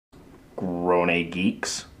Grown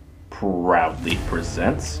Geeks proudly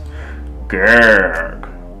presents GAG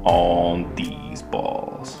on these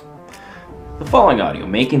balls. The following audio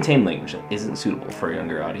may contain language that isn't suitable for a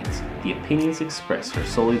younger audience. The opinions expressed are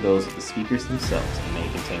solely those of the speakers themselves and may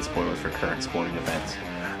contain spoilers for current sporting events.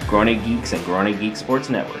 Grown Geeks and Grown Geek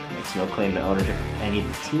Sports Network makes no claim to ownership of any of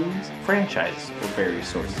the teams, franchises, or various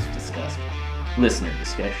sources discussed. Listener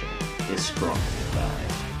discretion is strongly advised.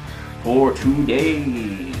 For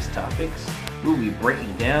today's topics, we'll be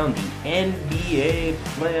breaking down the NBA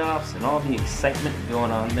playoffs and all the excitement going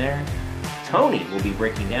on there. Tony will be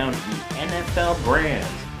breaking down the NFL brands.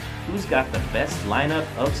 Who's got the best lineup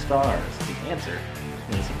of stars? The answer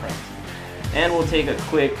may surprise you. And we'll take a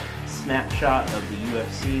quick snapshot of the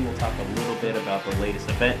UFC. We'll talk a little bit about the latest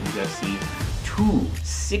event, UFC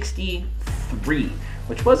 263.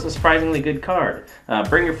 Which was a surprisingly good card.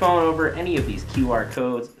 Bring your phone over any of these QR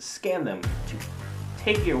codes, scan them to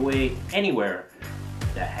take your way anywhere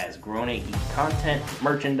that has Grown Geek content,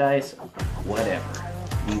 merchandise, whatever.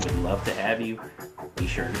 We would love to have you. Be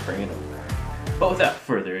sure to bring it over. But without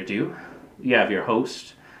further ado, we have your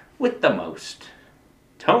host with the most,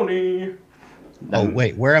 Tony.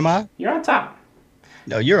 Wait, where am I? You're on top.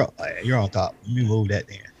 No, you're on top. You move that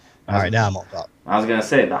then. All right, now I'm on top. I was going to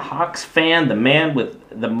say, the Hawks fan, the man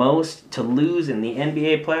with the most to lose in the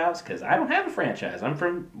NBA playoffs, because I don't have a franchise. I'm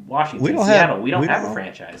from Washington, Seattle. We don't have a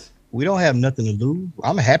franchise. We don't have nothing to lose.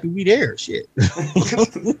 I'm happy we there. Shit.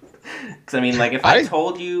 Because, I mean, like, if I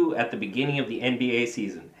told you at the beginning of the NBA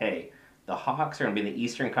season, hey, the Hawks are going to be in the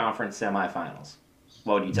Eastern Conference semifinals,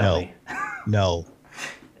 what would you tell me? No.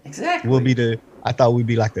 Exactly. I thought we'd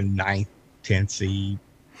be like the 9th, 10th seed,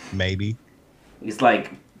 maybe. It's like,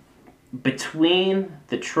 between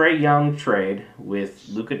the Trae Young trade with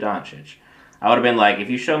Luka Doncic, I would have been like, if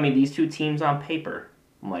you show me these two teams on paper,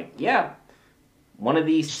 I'm like, yeah, one of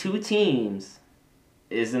these two teams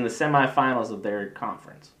is in the semifinals of their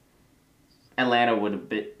conference. Atlanta would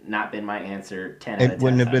have not been my answer 10 out of 10 It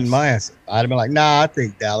wouldn't have been my answer. I'd have been like, nah, I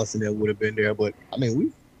think Dallas and them would have been there. But, I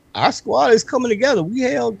mean, our squad is coming together. We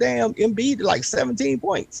held damn Embiid to like 17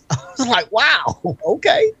 points. I was like, wow,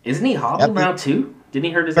 okay. Isn't he hobbled now too? Didn't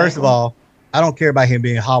he hurt his First ankle? of all, I don't care about him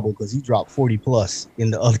being hobbled because he dropped 40 plus in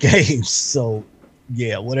the other games. So,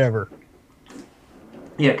 yeah, whatever.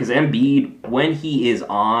 Yeah, because Embiid, when he is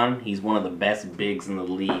on, he's one of the best bigs in the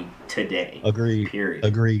league today. Agreed. Period.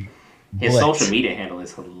 Agreed. His social media handle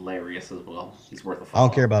is hilarious as well. He's worth a follow. I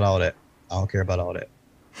don't care about all that.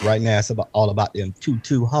 Right now, it's all about them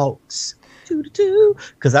 2-2 Hawks.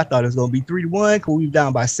 2-2. Because I thought it was going to be 3-1 because we were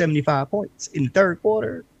down by 75 points in the third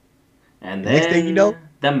quarter. And then, next thing you know,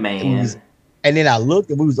 the man. And then I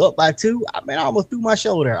looked and we was up by 2. I almost threw my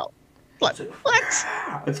shoulder out. Like, what?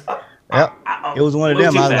 Yep. It was one of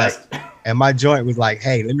them. I was like, and my joint was like,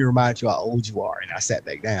 hey, let me remind you how old you are. And I sat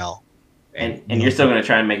back down. And you're still going to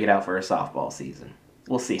try and make it out for a softball season.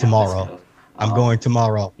 We'll see how tomorrow. This goes. I'm going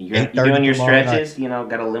tomorrow. You're doing your stretches,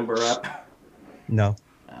 got to limber up. No.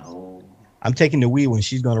 Oh. I'm taking the wheel when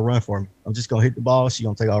she's going to run for me. I'm just going to hit the ball. She's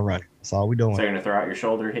going to take off running. That's all we're doing. So you're going to throw out your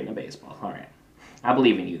shoulder hitting a baseball. All right. I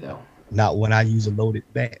believe in you, though. Not when I use a loaded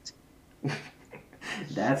bat.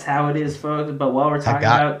 That's how it is, folks. But while we're talking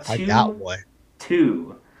about I got one.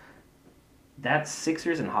 2, that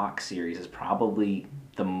Sixers and Hawks series is probably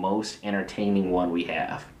the most entertaining one we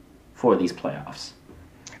have for these playoffs.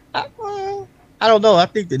 I don't know. I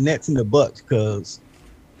think the Nets and the Bucks, because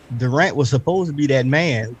Durant was supposed to be that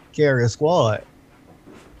man who carry a squad.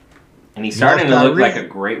 And he's starting to look like a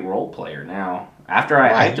great role player now. After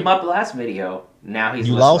I hyped him up the last video, now he's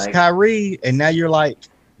lost Kyrie, and now you're like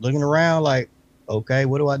looking around like, okay,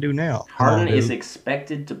 what do I do now? Harden is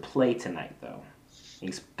expected to play tonight, though.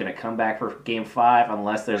 He's going to come back for Game 5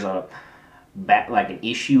 unless there's an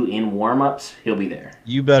issue in warm-ups. He'll be there.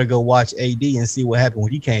 You better go watch AD and see what happened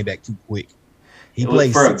when he came back too quick. He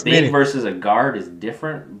played for 6 a big minutes. versus a guard is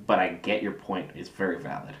different, but I get your point. It's very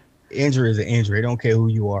valid. Injury is an injury. It don't care who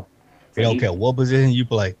you are. It don't care what position you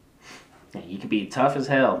play. You can be tough as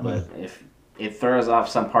hell, but if it throws off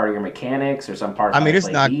some part of your mechanics or some part of it's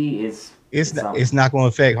not going to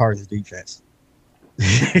affect Harden's defense.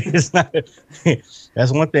 It's not.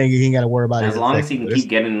 That's one thing he ain't got to worry about. As long as he can keep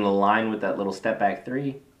getting in the line with that little step back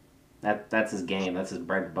 3, that's his game. That's his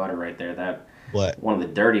bread and butter right there. One of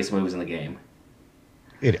the dirtiest moves in the game.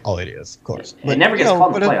 It is, of course. It never gets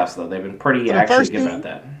called in the playoffs, though. They've been pretty actually good about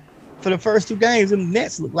that. For the first 2 games, the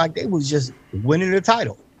Nets looked like they was just winning the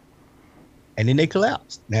title. And then they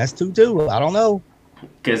collapsed. That's 2-2. I don't know.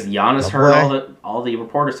 Because Giannis heard all the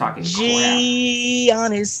reporters talking crap.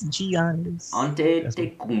 Giannis.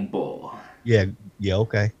 Antetokounmpo. Yeah,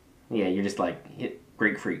 okay. Yeah, you're just like, hit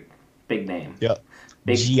Greek freak. Big name. Yep.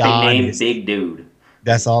 Big name, Giannis. big dude.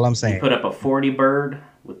 That's all I'm He saying. put up a 40 bird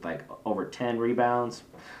with like over 10 rebounds.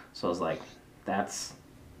 So I was like, that's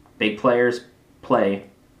big players play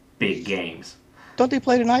big games. Don't they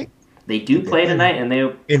play tonight? They do play tonight, and they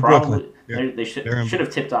in Brooklyn. probably they should have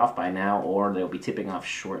tipped off by now, or they'll be tipping off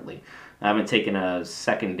shortly. I haven't taken a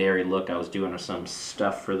secondary look. I was doing some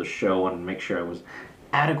stuff for the show and make sure I was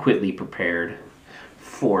adequately prepared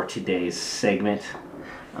for today's segment.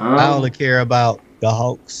 I only care about the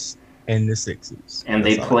Hawks and the Sixers. And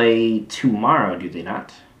they play tomorrow, do they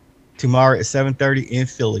not? Tomorrow at 7:30 in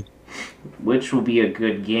Philly. Which will be a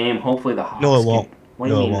good game. Hopefully the Hawks. No, it won't. What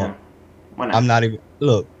do you mean? No? Why not? I'm not even.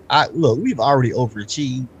 Look, we've already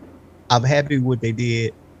overachieved. I'm happy with what they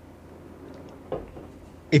did.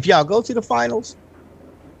 If y'all go to the finals,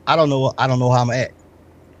 I don't know how I'm at.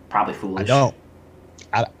 Probably foolish. I don't.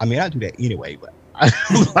 I mean, I do that anyway, but I'm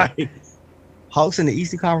like Hawks in the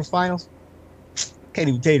Eastern Conference Finals. Can't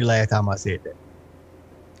even tell you the last time I said that.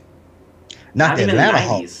 Not the Atlanta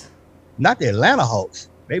Hawks. Not the Atlanta Hawks.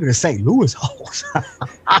 Maybe the St. Louis Hawks.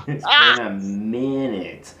 It's been a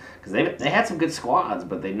minute because they had some good squads,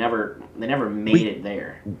 but they never made it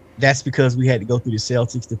there. That's because we had to go through the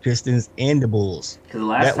Celtics, the Pistons, and the Bulls. Because the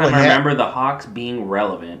last time I remember the Hawks being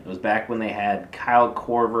relevant, it was back when they had Kyle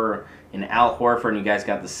Korver and Al Horford, and you guys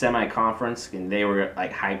got the semi-conference, and they were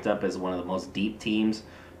like hyped up as one of the most deep teams.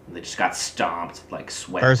 And they just got stomped, like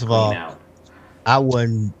sweat. First of all, out. I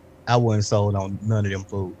wasn't sold on none of them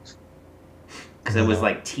fools. Because it was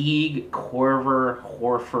like Teague, Korver,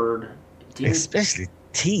 Horford. Especially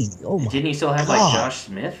Teague. Oh my! Didn't he still have like Josh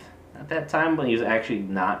Smith at that time when he was actually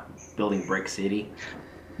not building Brick City?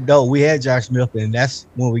 No, we had Josh Smith, and that's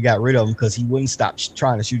when we got rid of him because he wouldn't stop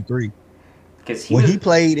trying to shoot three. Because when he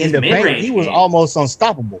played in the paint, he was almost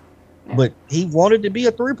unstoppable. Yeah. But he wanted to be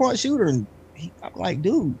a 3-point shooter, and I'm like,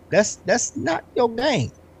 dude, that's not your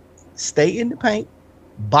game. Stay in the paint,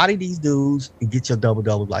 body these dudes, and get your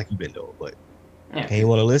double like you've been doing. But okay, you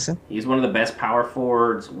want to listen? He's one of the best power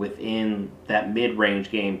forwards within that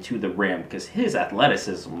mid-range game to the rim because his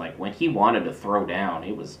athleticism, like when he wanted to throw down,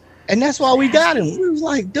 it was. And that's why we got him. We was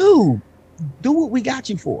like, dude, do what we got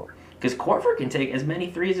you for. Because Korver can take as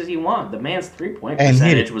many threes as he wants. The man's 3-point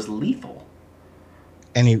percentage was lethal.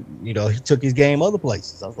 And he took his game other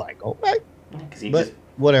places. I was like, okay. Because he just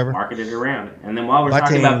whatever marketed it around. And then while we're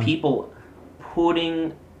talking about people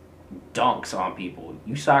putting dunks on people,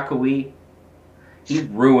 you saw Kawhi. He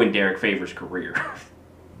ruined Derek Favors' career.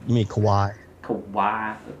 You mean Kawhi?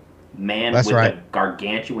 Kawhi, man with the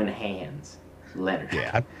gargantuan hands. Leonard.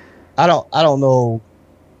 Yeah, I don't know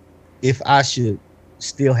if I should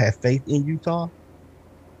still have faith in Utah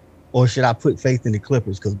or should I put faith in the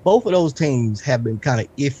Clippers, because both of those teams have been kind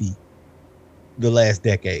of iffy the last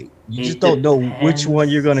decade. You just don't know which one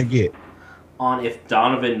you're gonna get. On if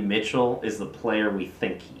Donovan Mitchell is the player we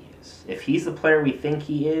think he is. If he's the player we think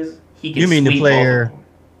he is, he can. You mean the player?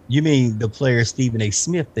 You mean the player Stephen A.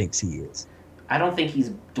 Smith thinks he is? I don't think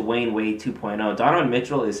he's Dwayne Wade 2.0. Donovan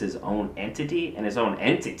Mitchell is his own entity, and his own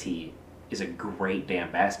entity is a great damn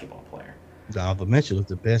basketball player. Donovan Mitchell is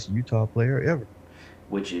the best Utah player ever.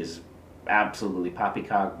 Which is absolutely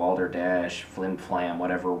poppycock, balderdash, flim flam,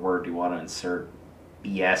 whatever word you want to insert.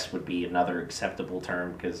 BS would be another acceptable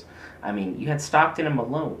term because, I mean, you had Stockton and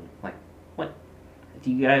Malone. Like, what?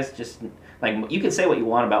 Do you guys just... Like, you can say what you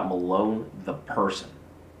want about Malone, the person.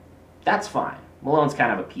 That's fine. Malone's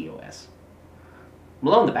kind of a POS.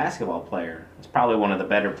 Malone, the basketball player, is probably one of the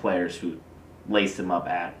better players who laced him up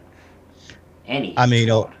at any. I mean,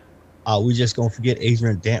 are we just going to forget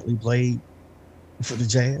Adrian Dantley played for the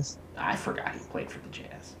Jazz? I forgot he played for the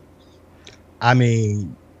Jazz. I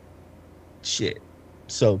mean, shit.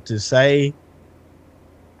 So to say,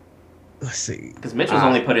 let's see. Because Mitchell's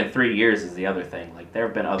only put in 3 years is the other thing. Like, there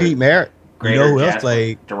have been other. Pete Merritt. You know who else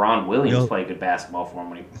played? Deron Williams played good basketball for him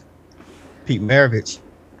when he. Pete Maravich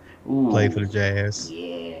played for the Jazz.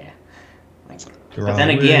 Yeah. But then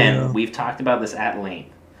again, we've talked about this at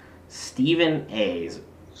length. Stephen A's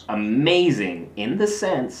amazing in the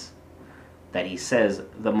sense that he says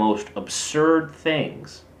the most absurd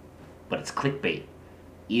things, but it's clickbait.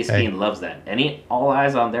 ESPN loves that. All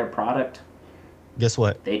eyes on their product. Guess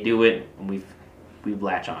what? They do it, and we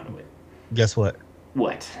latch onto it. Guess what?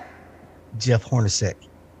 What? Jeff Hornacek.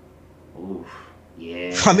 Oof.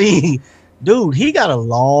 Yeah. I mean, dude, he got a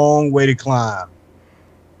long way to climb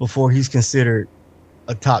before he's considered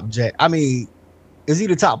a top Jazz. I mean, is he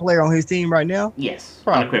the top player on his team right now? Yes,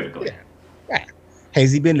 unequivocally. Yeah.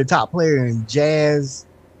 Has he been the top player in Jazz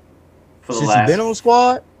since he's been on the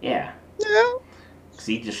squad? Yeah. Yeah. Because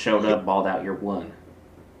he just showed up, balled out year one.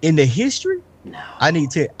 In the history? No. I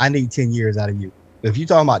need 10 years out of you. If you're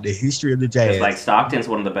talking about the history of the Jazz, like Stockton's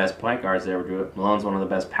one of the best point guards to ever do it. Malone's one of the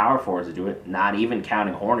best power forwards to do it. Not even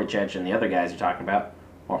counting Hornacek and the other guys you're talking about,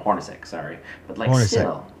 or Hornacek, sorry. But like Hornacek.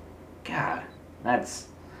 Still, God, that's.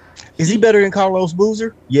 Is he better than Carlos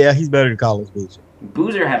Boozer? Yeah, he's better than Carlos Boozer.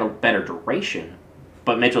 Boozer had a better duration,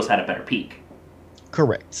 but Mitchell's had a better peak.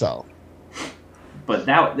 Correct. So. But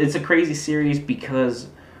now it's a crazy series because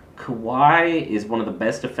Kawhi is one of the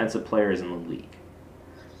best defensive players in the league.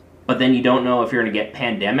 But then you don't know if you're going to get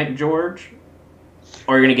Pandemic George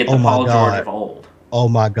or you're going to get the Paul George of old. Oh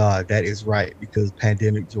my God, that is right, because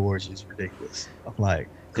Pandemic George is ridiculous. I'm like,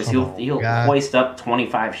 because he'll hoist up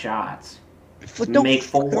 25 shots, for no make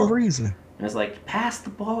 4 reason, and it's like, pass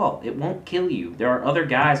the ball. It won't kill you. There are other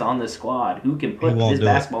guys on this squad who can put his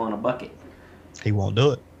basketball in a bucket. He won't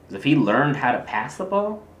do it. Because if he learned how to pass the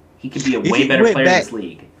ball, he could be a way better player in this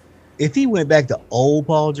league. If he went back to old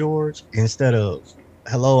Paul George instead of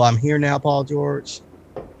hello, I'm here now, Paul George,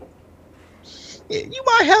 it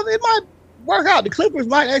might work out. The Clippers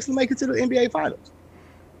might actually make it to the NBA Finals.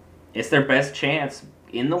 It's their best chance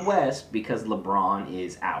in the West because LeBron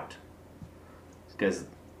is out. Because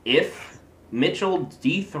if Mitchell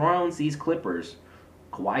dethrones these Clippers,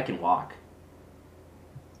 Kawhi can walk.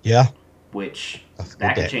 Yeah. Which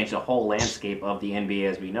that could change the whole landscape of the NBA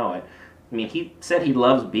as we know it. I mean, he said he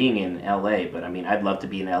loves being in LA, but I mean, I'd love to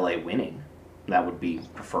be in LA winning. That would be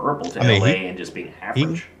preferable to LA and just being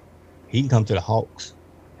average. He can come to the Hawks.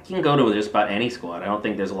 He can go to just about any squad. I don't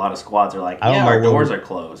think there's a lot of squads that are like, yeah, our doors are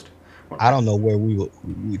closed. I don't know where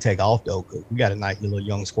we take off, though, because we got a nice little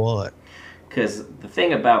young squad. Because the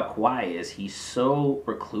thing about Kawhi is he's so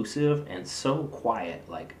reclusive and so quiet.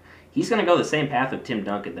 Like, he's going to go the same path of Tim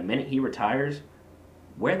Duncan. The minute he retires,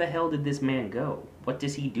 where the hell did this man go? What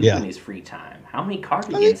does he do in his free time? How many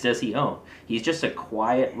cardigans does he own? He's just a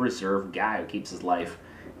quiet, reserved guy who keeps his life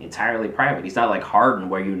entirely private. He's not like Harden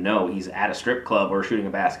where you know he's at a strip club or shooting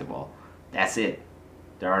a basketball. That's it.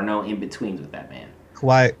 There are no in-betweens with that man.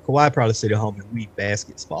 Kawhi probably sit at home and read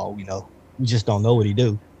basketball, you know. We just don't know what he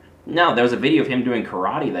do. No, there was a video of him doing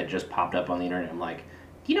karate that just popped up on the internet. I'm like,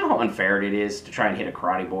 do you know how unfair it is to try and hit a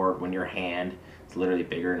karate board when your hand is literally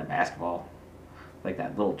bigger than a basketball? Like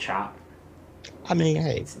that little chop. I mean,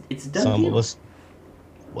 hey, it's done. Some of us,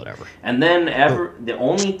 whatever. And then the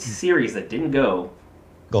only series that didn't go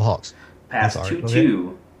Hawks past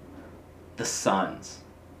 2-2, the Suns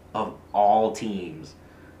of all teams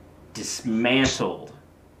dismantled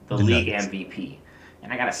the league MVP.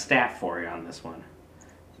 And I got a stat for you on this one.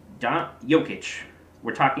 Jokic,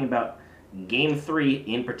 we're talking about Game 3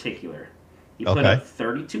 in particular. He put up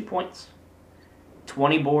 32 points,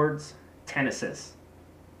 20 boards, 10 assists.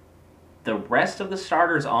 The rest of the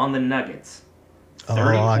starters on the Nuggets,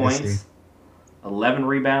 30 points, 11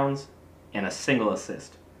 rebounds, and a single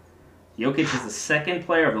assist. Jokic is the second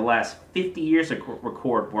player of the last 50 years to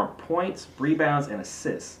record more points, rebounds, and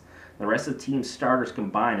assists. The rest of the team's starters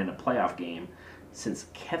combined in a playoff game since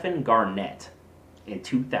Kevin Garnett in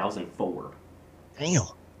 2004. Damn.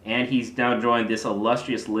 And he's now joined this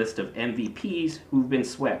illustrious list of MVPs who've been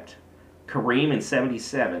swept. Kareem in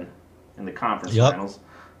 77 in the conference finals.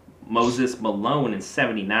 Moses Malone in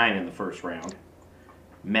 79 in the first round.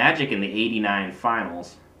 Magic in the 89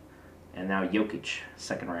 finals. And now Jokic,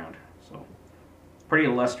 second round. So, pretty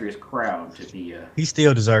illustrious crowd to be... he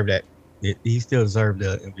still deserved that. He still deserved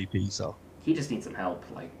the MVP, so... He just needs some help.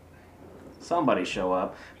 Like, somebody show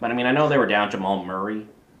up. But, I mean, I know they were down Jamal Murray.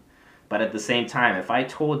 But at the same time, if I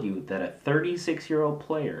told you that a 36-year-old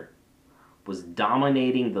player was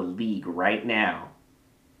dominating the league right now,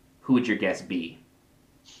 who would your guess be?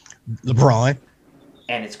 LeBron.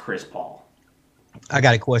 And it's Chris Paul. I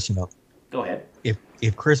got a question, though. Go ahead.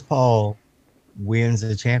 If Chris Paul wins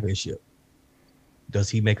the championship, does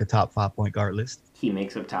he make a top 5 point guard list? He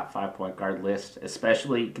makes a top 5 point guard list,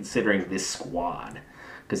 especially considering this squad.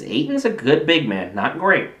 Because Ayton's a good big man, not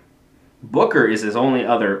great. Booker is his only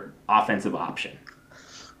other offensive option.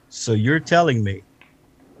 So you're telling me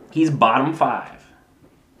he's bottom 5,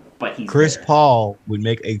 but he's Chris Paul would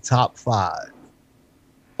make a top 5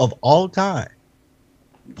 of all time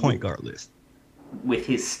point guard list with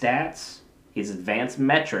his stats, his advanced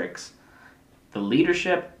metrics, the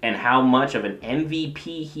leadership, and how much of an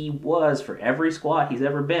MVP he was for every squad he's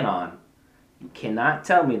ever been on. You cannot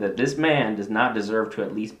tell me that this man does not deserve to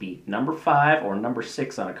at least be number 5 or number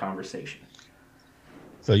 6 on a conversation.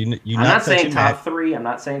 So I'm not saying top 3. I'm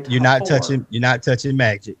not saying top 4. You're not touching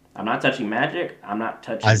Magic. I'm not touching Magic. I'm not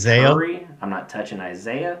touching Isaiah. Curry. I'm not touching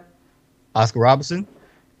Isaiah. Oscar Robertson.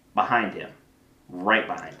 Behind him, right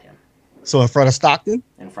behind him. So in front of Stockton.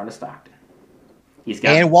 In front of Stockton. He's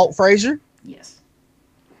got and Walt Frazier. Yes.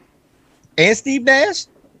 And Steve Nash?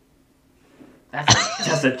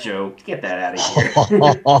 That's a joke. Get that out of here.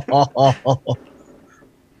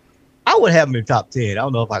 I would have him in top 10. I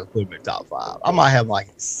don't know if I could put him in top 5. I might have him like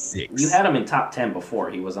 6. You had him in top 10 before.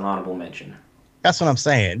 He was an honorable mention. That's what I'm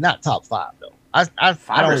saying. Not top 5 though. I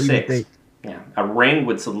don't even think. Yeah, a ring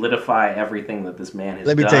would solidify everything that this man has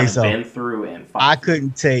Let me tell you something. Been through, and I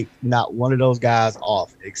couldn't take not one of those guys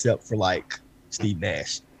off except for like Steve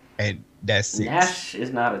Nash, and that's 6. Nash is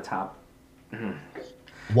not a top.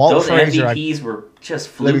 Walt Those Frazier, MVPs were just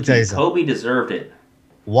fluky. Let me tell you something. Kobe deserved it.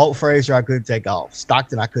 Walt Frazier, I couldn't take off.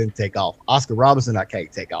 Stockton, I couldn't take off. Oscar Robertson, I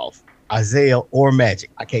can't take off. Isaiah or Magic,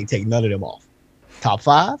 I can't take none of them off. Top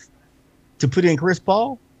 5 to put in Chris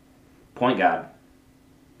Paul. Point guard.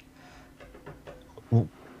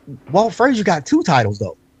 Walt Frazier got 2 titles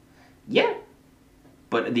though. Yeah,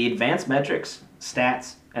 but the advanced metrics,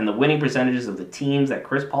 stats, and the winning percentages of the teams that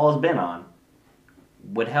Chris Paul has been on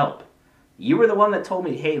would help. You were the one that told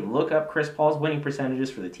me, "Hey, look up Chris Paul's winning percentages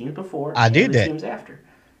for the teams before I did the that. teams after."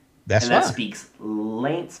 That's and that speaks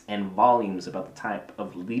lengths and volumes about the type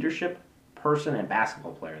of leadership person and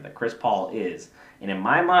basketball player that Chris Paul is. And in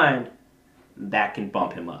my mind, that can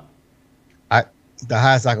bump him up. The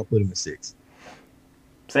highest I can put him is 6.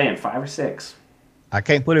 Saying 5 or 6. I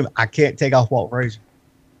can't put him. I can't take off Walt Frazier.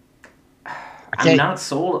 I'm not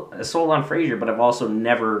sold on Frazier, but I've also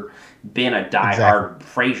never been a diehard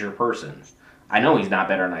Frazier person. I know he's not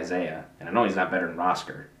better than Isaiah, and I know he's not better than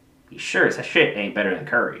Oscar. He sure as shit ain't better than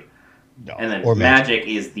Curry. No, and then Magic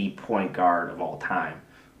is the point guard of all time.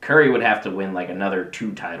 Curry would have to win like another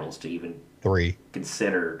 2 titles to even 3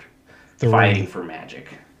 considered fighting for Magic.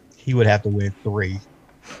 He would have to win 3.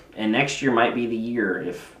 And next year might be the year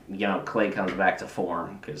if Clay comes back to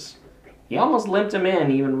form, because he almost limped him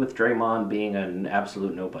in, even with Draymond being an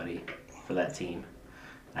absolute nobody for that team.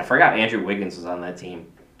 I forgot Andrew Wiggins was on that team.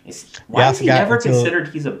 Why is he never considered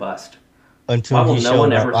he's a bust? Until he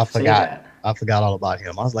showed up, I forgot. I forgot all about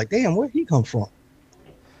him. I was like, damn, where'd he come from?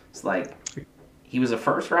 It's like he was a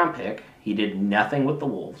first-round pick. He did nothing with the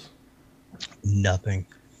Wolves. Nothing.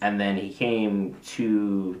 And then he came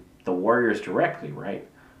to the Warriors directly, right?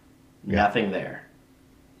 Yeah. Nothing there.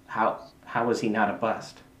 How is he not a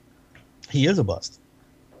bust? He is a bust.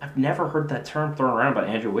 I've never heard that term thrown around about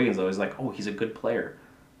Andrew Wiggins. I was like, oh, he's a good player.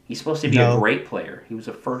 He's supposed to be a great player. He was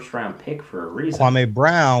a first-round pick for a reason. Kwame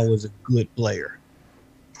Brown was a good player.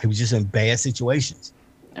 He was just in bad situations.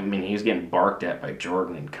 I mean, he was getting barked at by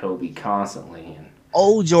Jordan and Kobe constantly. And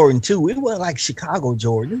old Jordan, too. It wasn't like Chicago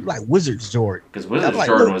Jordan. It was like Wizards Jordan. Because Wizards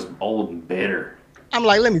Jordan was old and bitter. I'm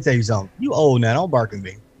like, let me tell you something. You old now. Don't bark at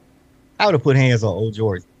me. I would have put hands on old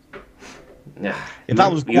Jordan. Yeah. If I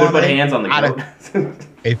was Kwame, you would put hands on the goat.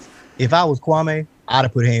 if I was Kwame, I'd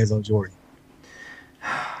have put hands on Jordan.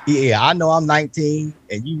 Yeah, I know I'm 19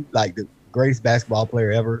 and you like the greatest basketball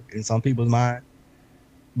player ever in some people's mind,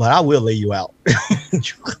 but I will lay you out.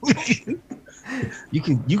 You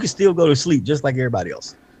can still go to sleep just like everybody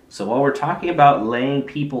else. So while we're talking about laying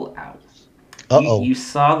people out, you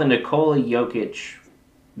saw the Nikola Jokic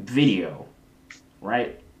video,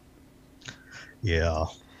 right? Yeah.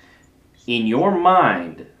 In your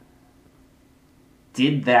mind,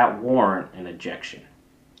 did that warrant an ejection?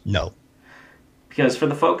 No. Because for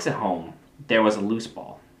the folks at home, there was a loose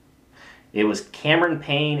ball. It was Cameron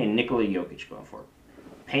Payne and Nikola Jokic going for it.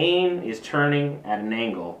 Payne is turning at an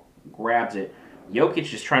angle, grabs it.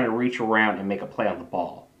 Jokic is trying to reach around and make a play on the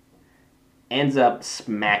ball. Ends up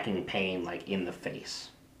smacking Payne like in the face.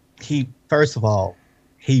 First of all,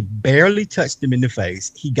 he barely touched him in the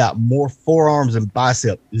face. He got more forearms and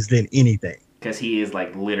biceps than anything. Because he is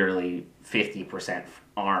like literally 50%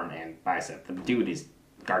 arm and bicep. The dude is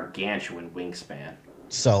gargantuan wingspan.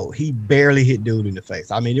 So he barely hit dude in the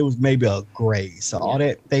face. I mean, it was maybe a graze. So all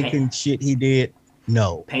that faking shit he did,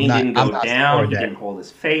 no. Payne didn't go down. He didn't hold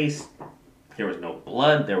his face. There was no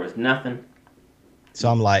blood. There was nothing.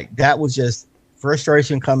 So I'm like, that was just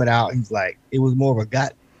frustration coming out. He's like, it was more of a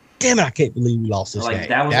God damn it, I can't believe we lost this game.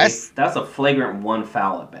 That's a flagrant 1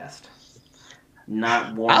 foul at best.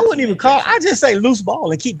 Not one. I wouldn't even call. I just say loose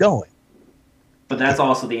ball and keep going. But that's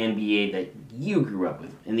also the NBA that you grew up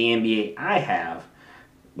with. In the NBA I have,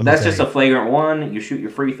 that's just a flagrant 1. You shoot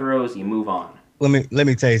your free throws, you move on. Let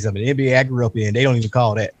me tell you something. The NBA I grew up in, they don't even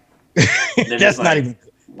call that. That's not even.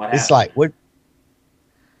 It's like, what?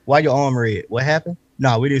 Why your arm red? What happened?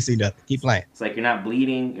 No, we didn't see nothing. Keep playing. It's like you're not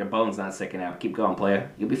bleeding, your bone's not sticking out. Keep going, player.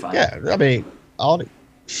 You'll be fine. Yeah, I mean, I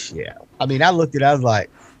mean, I looked at it, I was like,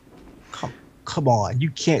 come on. You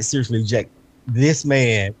can't seriously eject this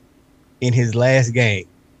man in his last game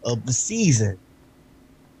of the season.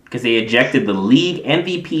 Because they ejected the league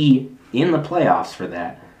MVP in the playoffs for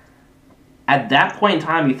that. At that point in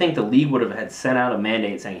time, you think the league would have had sent out a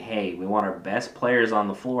mandate saying, hey, we want our best players on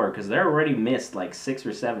the floor because they're already missed like 6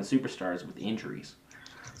 or 7 superstars with injuries.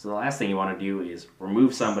 So the last thing you want to do is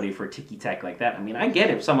remove somebody for ticky-tack like that. I mean, I get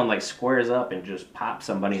if someone like squares up and just pops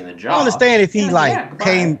somebody in the jaw. I understand if he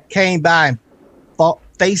came by and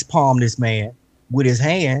face palmed this man with his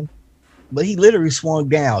hand, but he literally swung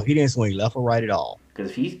down. He didn't swing left or right at all. Because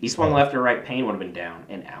if he swung left or right, Payne would have been down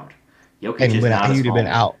and out. Jokic and he'd have been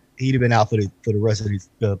out. He'd have been out for the rest of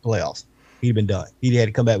the playoffs. He'd have been done. He'd had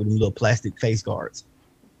to come back with them little plastic face guards,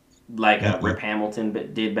 like Rip Hamilton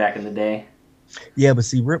did back in the day. Yeah, but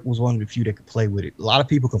see, Rip was one of the few that could play with it. A lot of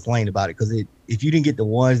people complained about it because if you didn't get the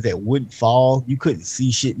ones that wouldn't fall, you couldn't see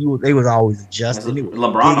shit. They was always adjusting.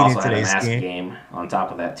 LeBron also had a mask game on top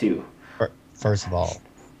of that too. First of all,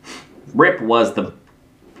 Rip was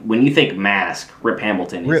when you think mask, Rip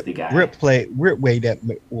Hamilton is the guy. Rip weighed that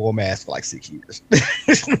wore mask for like 6 years.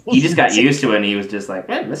 He just got used to it and he was just like,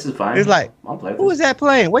 man, this is fine. It's like, I'll play with who is that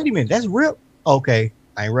playing? Wait a minute, that's Rip? Okay.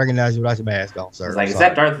 I ain't recognize you without your mask on, sir. It's like, is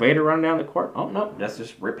that Darth Vader running down the court? Oh, no, that's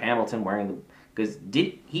just Rip Hamilton wearing the... Because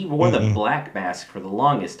he wore the black mask for the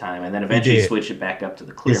longest time, and then eventually switched it back up to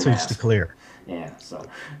the clear mask. He switched to clear. Yeah, so...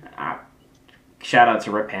 shout out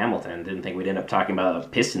to Rip Hamilton. Didn't think we'd end up talking about a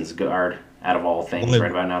Pistons guard, out of all things,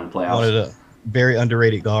 right about now in the playoffs. One of the very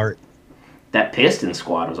underrated guard. That Pistons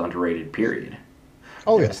squad was underrated, period.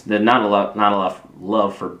 Oh, yes. Not enough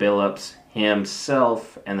love for Billups,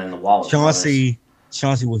 himself, and then the Wallace brothers.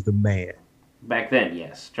 Chauncey was the man. Back then,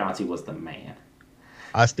 yes. Chauncey was the man.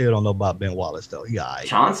 I still don't know about Ben Wallace, though. Right.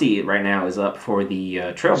 Chauncey right now is up for the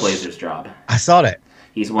Trailblazers job. I saw that.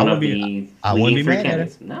 He's one of the leading free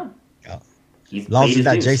candidates. No. As long as he's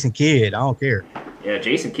not Jason Kidd, I don't care. Yeah,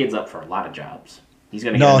 Jason Kidd's up for a lot of jobs. He's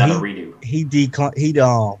going to get another redo. He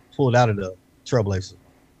pulled out of the Trailblazers.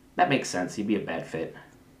 That makes sense. He'd be a bad fit.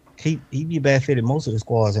 He'd be a bad fit in most of the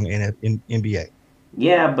squads in NBA.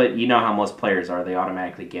 Yeah, but you know how most players are. They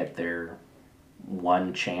automatically get their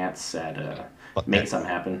one chance at making something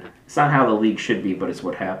happen. It's not how the league should be, but it's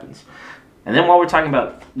what happens. And then while we're talking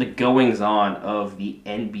about the goings-on of the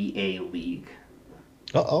NBA league,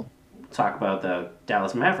 talk about the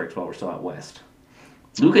Dallas Mavericks while we're still out west.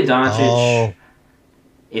 Luka Doncic,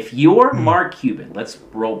 if you're Mark Cuban, let's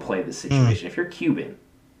role-play this situation. If you're Cuban,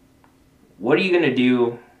 what are you going to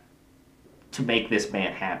do to make this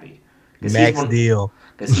man happy? Max deal.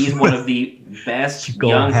 Because he's one of the best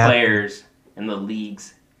young players in the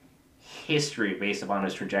league's history based upon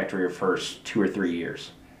his trajectory of first 2 or 3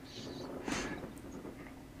 years.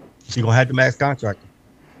 You're going to have to max contract.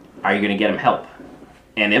 Are you going to get him help?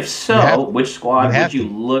 And if so, which squad would you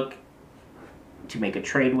look to make a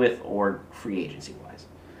trade with or free agency-wise?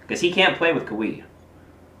 Because he can't play with Kawhi.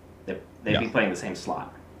 They'd be playing the same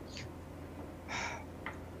slot.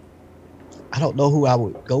 I don't know who I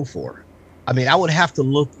would go for. I mean, I would have to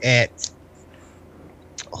look at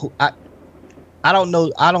who I don't know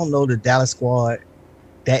the Dallas squad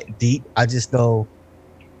that deep. I just know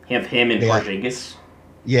him and Porzingis.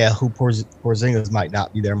 Yeah, who Porzingis might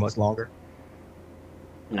not be there much longer.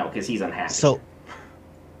 No, because he's unhappy. So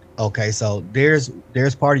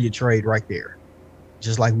there's part of your trade right there.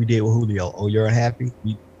 Just like we did with Julio. Oh, you're unhappy?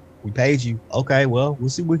 We paid you. Okay, well, we'll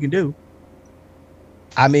see what we can do.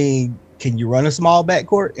 I mean, can you run a small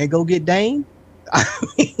backcourt and go get Dame? I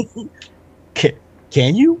mean,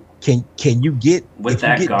 can you? Can you get with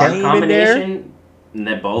that guard Dame combination? And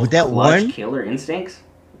they're both with that clutch killer instincts.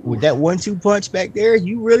 With that 1-2 punch back there,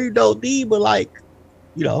 you really don't need, but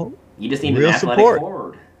you just need an athletic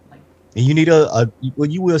forward. And you need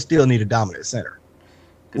you will still need a dominant center.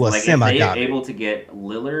 Well, if they're able to get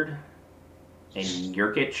Lillard and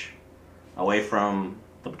Nurkic away from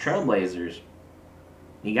the Trailblazers,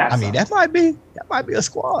 you got. I mean, that might be a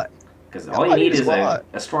squad. Because all you need is a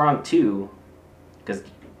strong 2. Because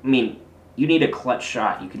you need a clutch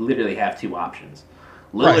shot. You could literally have 2 options.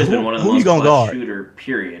 Lillard's been one of the most clutch shooter.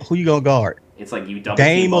 Period. Who you gonna guard? It's like you double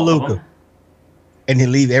Dame or Luka, and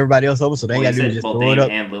then leave everybody else over. So they got to do just throw Dame it up.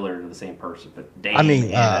 And Lillard are the same person, but Dame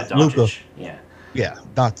and Luka. Yeah,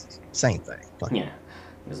 same thing. Yeah,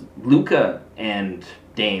 because Luka and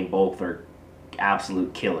Dame both are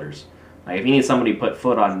absolute killers. Like if you need somebody to put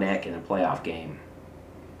foot on neck in a playoff game,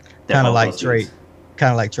 kind of like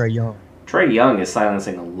Trae Young. Trae Young is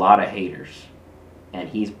silencing a lot of haters, and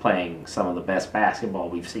he's playing some of the best basketball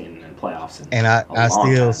we've seen in playoffs.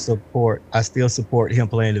 I still support him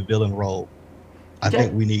playing the villain role. I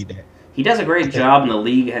think we need that. He does a great job, and the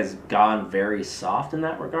league has gone very soft in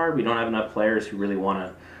that regard. We don't have enough players who really want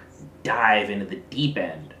to dive into the deep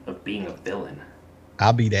end of being a villain.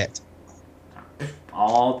 I'll be that.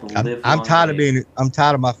 All the live. I'm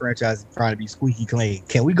tired of my franchise trying to be squeaky clean.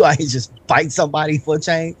 Can we go out and just fight somebody for a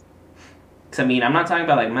change? I mean, I'm not talking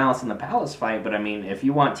about like Malice in the Palace fight, but I mean, if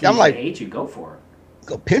you want teams to hate you, go for it.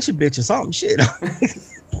 Go pinch a bitch or something. Shit.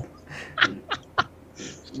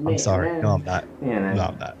 I'm sorry. Man. No, I'm not. Yeah, no,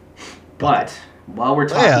 I'm not. But while we're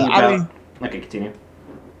talking about, okay, continue.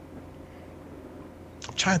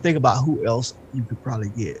 I'm trying to think about who else you could probably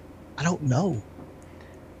get. I don't know.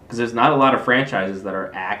 Because there's not a lot of franchises that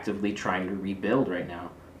are actively trying to rebuild right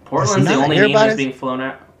now. Portland's the only name that's being thrown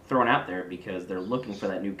out there because they're looking for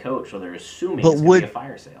that new coach, so they're assuming it's going to be a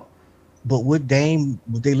fire sale. But would they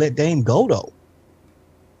let Dame go though?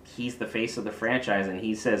 He's the face of the franchise, and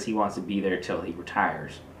he says he wants to be there till he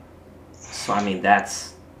retires. So I mean,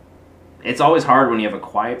 it's always hard when you have a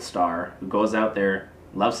quiet star who goes out there,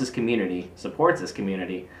 loves his community, supports his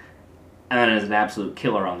community, and then is an absolute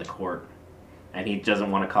killer on the court. And he doesn't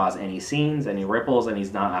want to cause any scenes, any ripples, and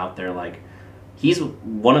he's not out there like... He's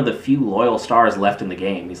one of the few loyal stars left in the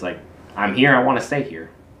game. He's like, I'm here, I want to stay here.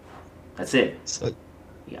 That's it. So,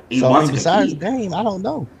 yeah, he wants to besides Dame, I don't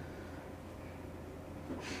know.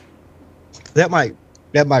 That might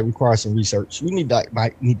require some research. We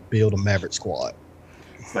might need to build a Maverick squad.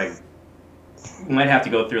 It's like... You might have to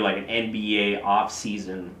go through like an NBA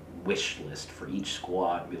off-season wish list for each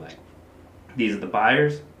squad. Be like, these are the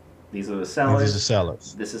buyers... These are the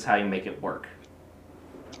sellers. This is how you make it work.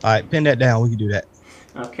 All right, pin that down. We can do that.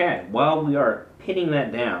 Okay. While we are pinning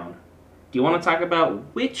that down, do you want to talk about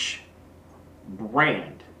which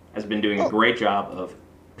brand has been doing a great job of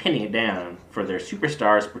pinning it down for their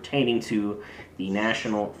superstars pertaining to the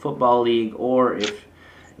National Football League, or if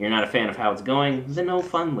you're not a fan of how it's going, the No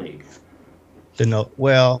Fun League?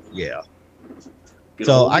 Yeah.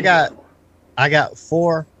 So I got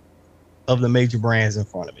 4 of the major brands in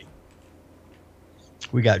front of me.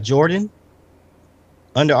 We got Jordan,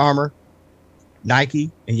 Under Armour,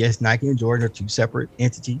 Nike, and yes, Nike and Jordan are 2 separate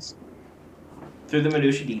entities. Through the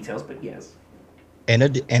minutiae details, but yes. And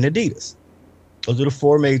Adidas. Those are the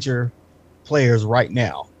 4 major players right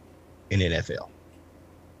now in NFL.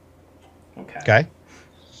 Okay.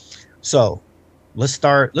 So let's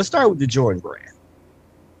start with the Jordan brand.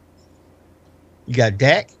 You got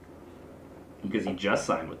Dak. Because he just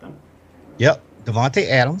signed with them. Yep. Devontae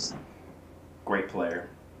Adams. Great player.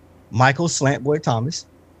 Michael Slantboy Thomas.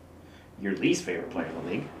 Your least favorite player in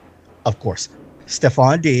the league. Of course.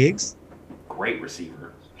 Stephon Diggs. Great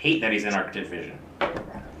receiver. Hate that he's in our division.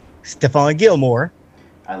 Stephon Gilmore.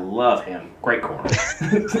 I love him. Great corner.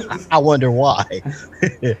 I wonder why.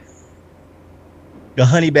 The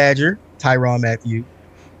Honey Badger, Tyrann Mathieu.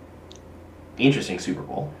 Interesting Super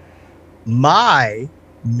Bowl. My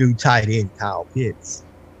new tight end, Kyle Pitts.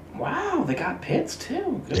 Wow, they got Pitts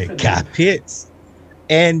too. They got Pitts.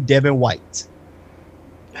 And Devin White.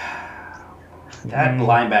 That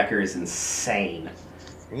linebacker is insane.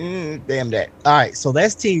 Damn that. All right, so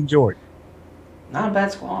that's Team Jordan. Not a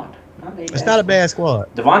bad squad. It's not a bad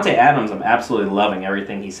squad. Devontae Adams, I'm absolutely loving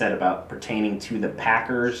everything he said about pertaining to the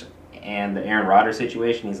Packers and the Aaron Rodgers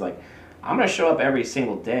situation. He's like, I'm going to show up every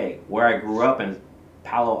single day. Where I grew up in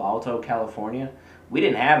Palo Alto, California, we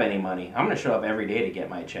didn't have any money. I'm going to show up every day to get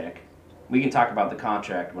my check. We can talk about the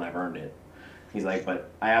contract when I've earned it. He's like, but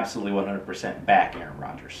I absolutely 100% back Aaron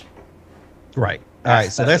Rodgers. Right. All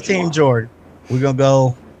right, so that's Team Jordan. We're going to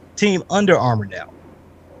go Team Under Armour now.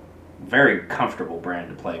 Very comfortable brand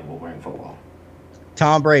to play while wearing football.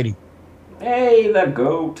 Tom Brady. Hey, the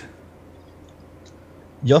GOAT.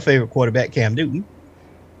 Your favorite quarterback, Cam Newton.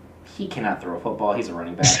 He cannot throw a football. He's a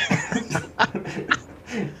running back.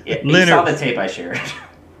 Yeah, you saw the tape I shared.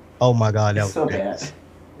 Oh, my God. It's so bad.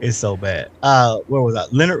 It's so bad. Where was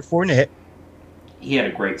that? Leonard Fournette. He had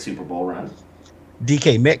a great Super Bowl run.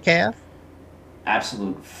 DK Metcalf.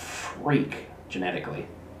 Absolute freak genetically.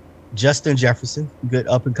 Justin Jefferson, good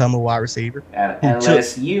up-and-coming wide receiver. At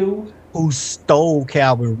LSU. Who stole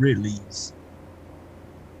Calvin Ridley's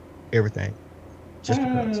everything. Just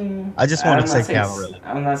because. I just want to say Calvin Ridley.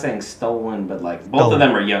 I'm not saying stolen, but like both of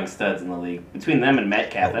them are young studs in the league. Between them and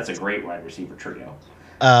Metcalf, that's a great wide receiver trio.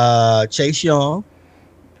 Chase Young.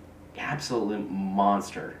 Absolute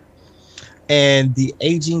monster. And the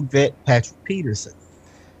aging vet Patrick Peterson.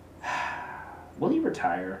 Will he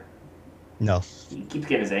retire? No. He keeps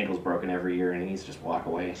getting his ankles broken every year, and he needs to just walk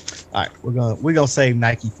away. All right, we're gonna save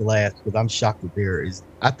Nike for last because I'm shocked that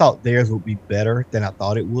I thought theirs would be better than I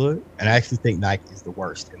thought it would, and I actually think Nike is the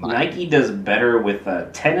worst. Nike does better with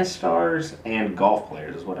tennis stars and golf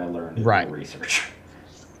players, is what I learned in my research.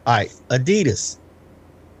 All right, Adidas.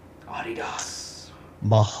 Adidas.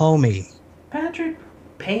 My homie. Patrick,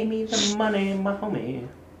 pay me the money, my homie.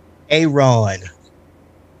 Aaron.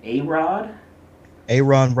 A-Rod?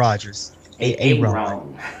 Aaron Rodgers. Aaron.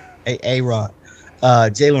 Aaron. Aaron.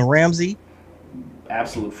 Jalen Ramsey.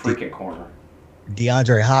 Absolute freak at corner.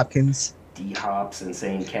 DeAndre Hopkins. D-Hop's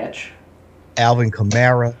insane catch. Alvin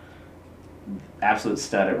Kamara. Absolute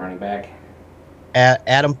stud at running back.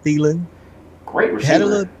 Adam Thielen. Great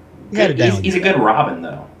receiver. He's a good Robin,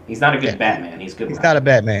 though. He's not a good Batman. He's good. He's not a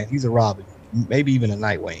Batman. He's a Robin. Maybe even a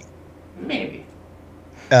Nightwing. Maybe.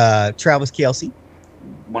 Travis Kelce.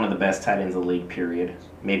 One of the best tight ends in the league, period.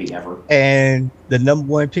 Maybe ever. And the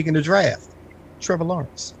 #1 pick in the draft, Trevor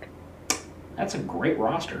Lawrence. That's a great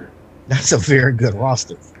roster. That's a very good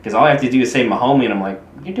roster. Because all I have to do is say Mahomes, and I'm like,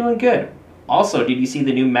 you're doing good. Also, did you see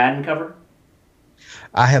the new Madden cover?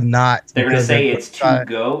 I have not. They're going to say it's two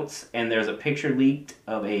goats, and there's a picture leaked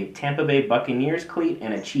of a Tampa Bay Buccaneers cleat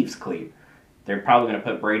and a Chiefs cleat. They're probably going to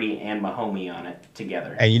put Brady and Mahomes on it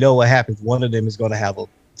together. And you know what happens? One of them is going to have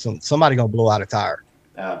somebody going to blow out a tire.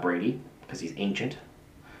 Brady, because he's ancient.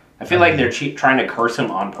 I feel like they're trying to curse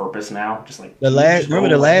him on purpose now. Just like remember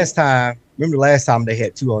the last time they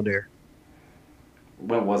had two on there.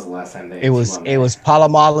 When was the last time they had it was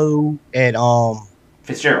Palomalu and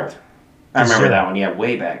Fitzgerald. I remember that one. Yeah,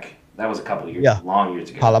 way back. That was a couple of years, long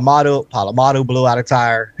years ago. Palomado blew out a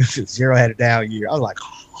tire. Zero had a down year. I was like,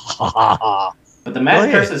 ha. But the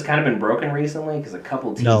Madden curse has kind of been broken recently because a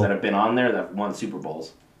couple teams that have been on there that have won Super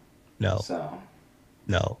Bowls.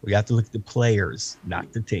 No, we have to look at the players,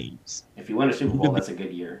 not the teams. If you win a Super Bowl, that's a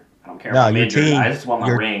good year. I don't care. Your team. I just want my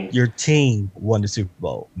ring. Your team won the Super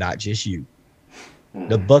Bowl, not just you.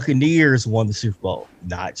 The Buccaneers won the Super Bowl,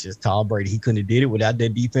 not just Tom Brady. He couldn't have did it without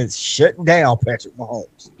that defense shutting down Patrick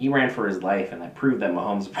Mahomes. He ran for his life, and that proved that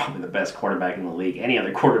Mahomes is probably the best quarterback in the league. Any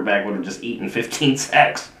other quarterback would have just eaten 15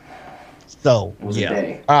 sacks. So, it was a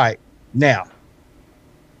day. All right. Now,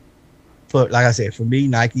 like I said, for me,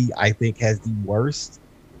 Nike, I think, has the worst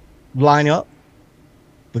lineup.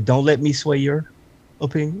 But don't let me sway your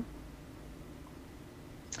opinion.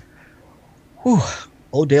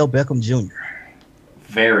 Odell Beckham Jr.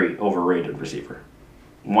 Very overrated receiver.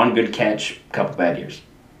 One good catch, couple bad years.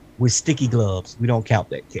 With sticky gloves. We don't count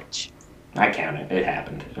that catch. I count it. It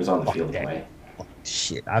happened. It was on the field anyway.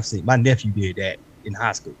 Shit, I've seen my nephew did that in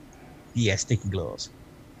high school. He had sticky gloves.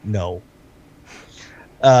 No.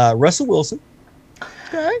 Russell Wilson.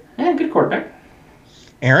 Okay. Yeah, good quarterback.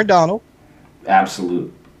 Aaron Donald.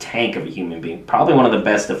 Absolute tank of a human being. Probably one of the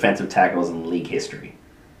best defensive tackles in league history.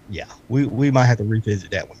 Yeah, we might have to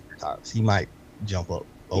revisit that when he retires. He might jump up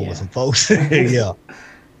over some folks. Yeah.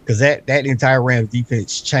 Because that entire Rams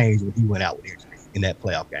defense changed when he went out with injury in that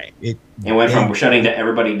playoff game. It went from shutting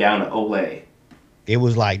everybody down to Ole. It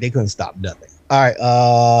was like they couldn't stop nothing. All right,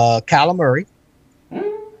 Kyler Murray.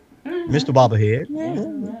 Mr. Bobblehead.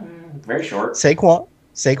 Very short.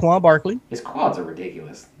 Saquon Barkley. His quads are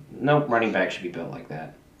ridiculous. No running back should be built like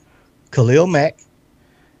that. Khalil Mack.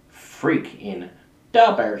 Freak in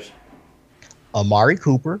the Bears. Amari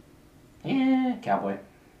Cooper. Yeah, Cowboy.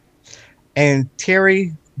 And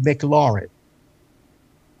Terry McLaurin.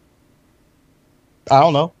 I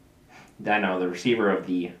don't know. I know, the receiver of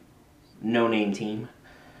the no-name team.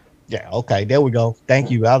 Yeah, okay, there we go.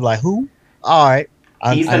 Thank you. I was like, who? All right.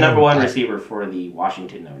 He's the number one receiver for the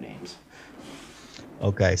Washington no-names.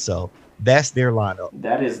 Okay, so that's their lineup.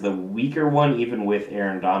 That is the weaker one, even with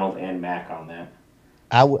Aaron Donald and Mack on that.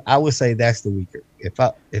 I would say that's the weaker.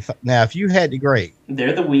 If you had to grade,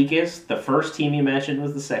 they're the weakest. The first team you mentioned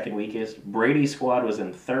was the second weakest. Brady's squad was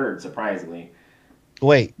in third, surprisingly.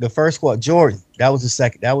 Wait, the first squad, Jordan. That was the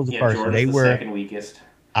second. That was the first. Jordan's they were second weakest.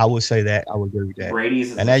 I would say that. I would agree with that.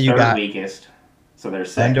 Brady's is the third weakest. So they're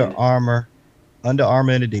second. Under Armour, and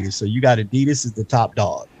Adidas. So you got Adidas is the top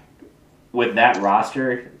dog. With that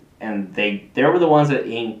roster, and they were the ones that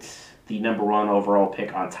inked the number one overall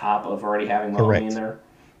pick on top of already having Mahomes in there.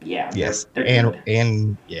 Yeah. Yes. They're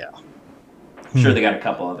and yeah. I'm sure they got a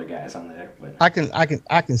couple other guys on there, but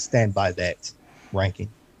I can stand by that ranking.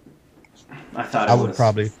 I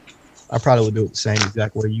probably would do it the same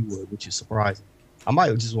exact way you would, which is surprising. I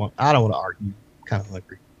don't want to argue. Kind of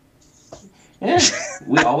hungry. Yeah,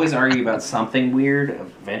 we always argue about something weird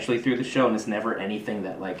eventually through the show, and it's never anything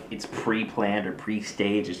that like it's pre-planned or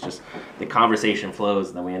pre-staged. It's just the conversation flows,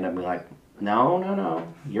 and then we end up being like, no,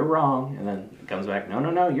 you're wrong, and then it comes back,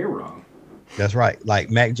 no, you're wrong. That's right.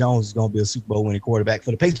 Like Mac Jones is going to be a Super Bowl winning quarterback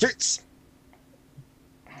for the Patriots.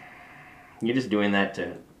 You're just doing that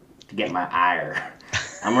to get my ire.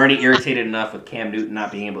 I'm already irritated enough with Cam Newton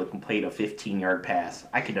not being able to complete a 15-yard pass.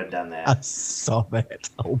 I could have done that. I saw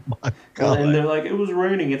that. Oh, my God. And they're like, it was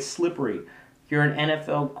raining. It's slippery. You're an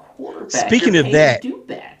NFL quarterback. Speaking You're of paid that, to do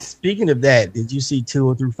that. speaking of that, did you see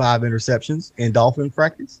Tua threw 5 interceptions in Dolphin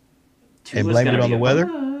practice and Tua's blame it gonna on be the a weather?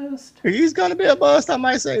 bust. He's gonna be a bust. I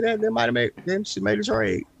might say that. They might have made them should made a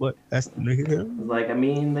trade, but that's Like, I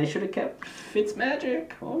mean, they should have kept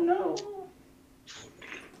Fitzmagic. Oh no.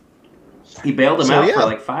 He bailed him out for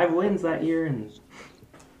like 5 wins that year, and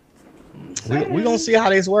we're gonna see how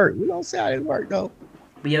this work. We're gonna see how this work though.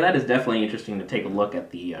 But yeah, that is definitely interesting to take a look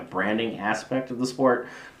at the branding aspect of the sport.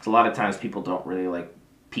 Because a lot of times people don't really like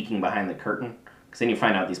peeking behind the curtain. Because then you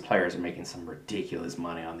find out these players are making some ridiculous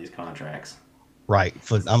money on these contracts. Right.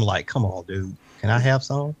 I'm like, come on, dude. Can I have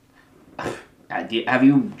some? Have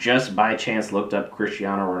you just by chance looked up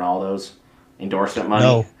Cristiano Ronaldo's endorsement money?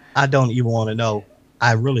 No, I don't even want to know.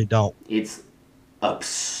 I really don't. It's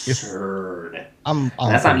absurd.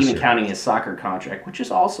 That's not even counting his soccer contract, which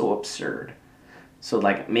is also absurd. So,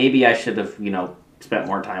 like, maybe I should have, spent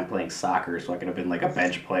more time playing soccer so I could have been, like, a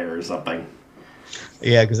bench player or something.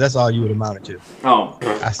 Yeah, because that's all you would amount to. Oh,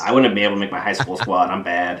 I wouldn't be able to make my high school squad. I'm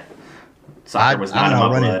bad. Soccer was not in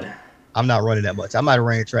my blood. I'm not running that much. I might have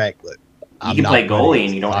ran track, but you can play goalie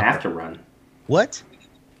and you don't have to run. What?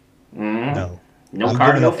 No. No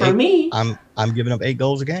cardio for me. I'm giving up 8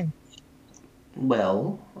 goals a game.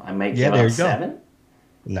 Well, I might give up 7.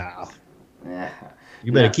 Nah.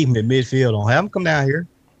 You better keep him in midfield. Don't have him come down here.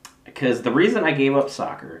 Because the reason I gave up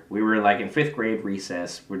soccer, we were like in 5th grade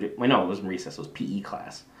recess. It wasn't recess. It was PE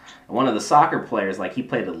class. And one of the soccer players, like he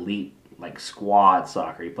played elite, like squad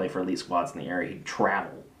soccer. He played for elite squads in the area. He'd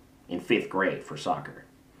travel in 5th grade for soccer.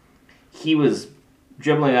 He was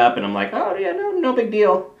dribbling up, and I'm like, oh yeah, no big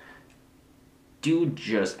deal. Dude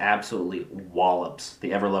just absolutely wallops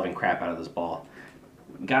the ever-loving crap out of this ball.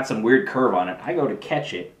 Got some weird curve on it. I go to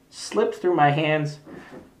catch it. Slips through my hands,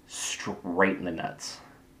 straight in the nuts.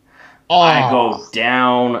 Oh. I go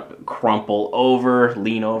down, crumple over,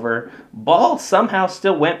 lean over. Ball somehow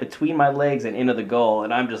still went between my legs and into the goal,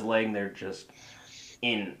 and I'm just laying there just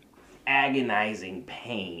in agonizing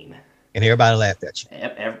pain. And everybody laughed at you.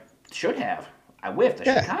 Should have. I whiffed. I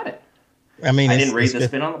should have caught it. I mean, I didn't read the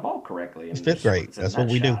spin on the ball correctly. It's 5th grade. That's what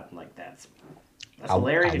we do. Like that's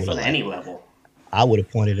hilarious on any level. I would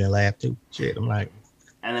have pointed and laughed too. Shit, I'm like.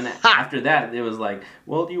 And then after that, it was like,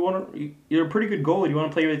 well, do you want to? You're a pretty good goalie. Do you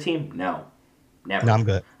want to play with the team? No, never. No, I'm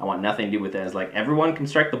good. I want nothing to do with that. It's like everyone can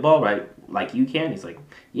strike the ball right, like you can. He's like,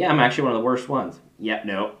 yeah, I'm actually one of the worst ones. Yeah,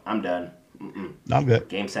 no, I'm done. No, I'm good.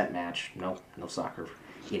 Game, set, match. No soccer.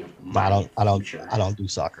 I don't do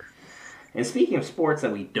soccer. And speaking of sports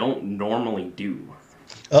that we don't normally do,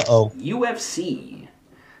 UFC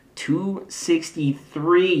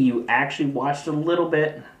 263. You actually watched a little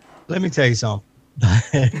bit. Let me tell you something.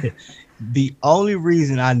 The only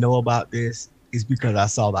reason I know about this is because I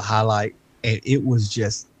saw the highlight, and it was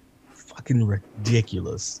just fucking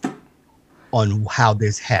ridiculous on how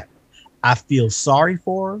this happened. I feel sorry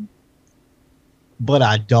for him, but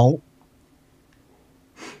I don't.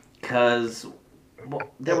 Because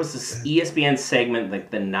there was this ESPN segment,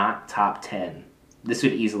 like the not top 10. This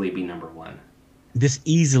would easily be number 1. This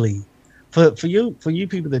easily, for you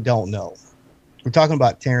people that don't know, we're talking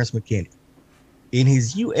about Terrence McKinney. In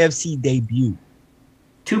his UFC debut,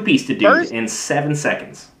 2-piece to dude in 7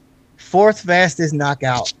 seconds. 4th fastest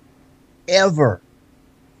knockout ever.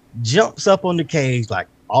 Jumps up on the cage like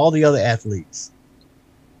all the other athletes.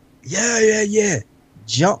 Yeah.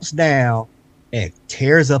 Jumps down and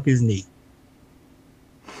tears up his knee.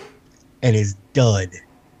 And is done.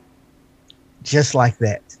 Just like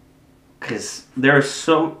that. Because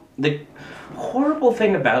the horrible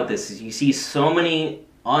thing about this is you see so many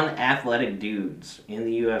unathletic dudes in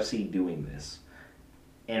the UFC doing this,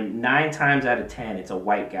 and 9 times out of 10 it's a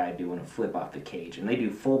white guy doing a flip off the cage, and they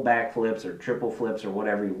do full back flips or triple flips or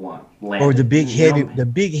whatever you want. Or the big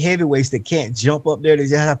heavyweights that can't jump up there, they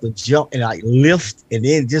just have to jump and like lift and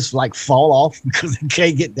then just like fall off because they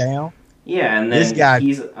can't get down. Yeah, and then this guy,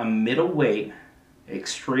 he's a middleweight,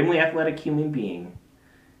 extremely athletic human being,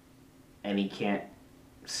 and he can't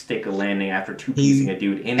stick a landing after 2-piecing a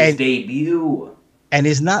dude in his debut. And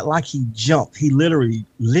it's not like he jumped. He literally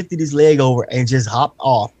lifted his leg over and just hopped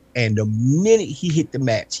off. And the minute he hit the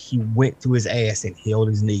match, he went to his ass and held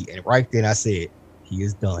his knee. And right then I said, he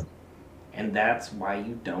is done. And that's why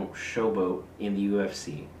you don't showboat in the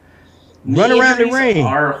UFC. Run around the ring.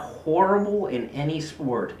 Are horrible in any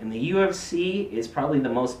sport. And the UFC is probably the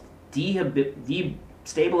most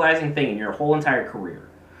destabilizing thing in your whole entire career.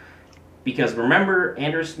 Because remember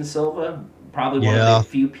Anderson Silva? Probably one of the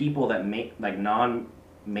few people that make like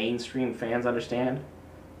non-mainstream fans understand.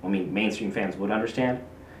 I mean, mainstream fans would understand.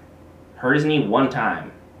 Hurt his knee 1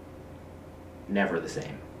 time. Never the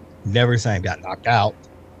same. Never the same. Got knocked out.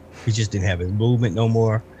 He just didn't have his movement no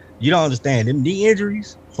more. You don't understand. Them knee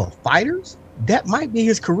injuries for fighters, that might be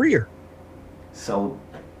his career. So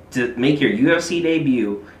to make your UFC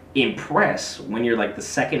debut, impress when you're like the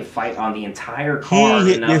second fight on the entire card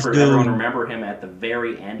enough for everyone to remember him at the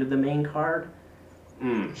very end of the main card.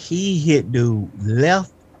 He hit dude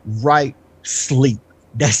left, right, sleep.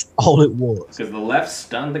 That's all it was. Because the left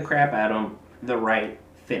stunned the crap out of him, the right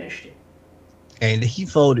finished it. And he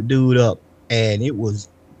folded dude up, and it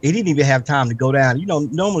didn't even have time to go down. You know,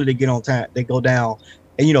 normally they get on time, they go down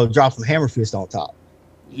and, you know, drop some hammer fist on top.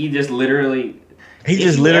 He just literally... If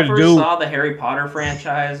you ever saw the Harry Potter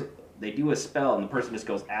franchise, they do a spell and the person just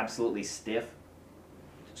goes absolutely stiff,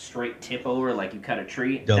 straight tip over like you cut a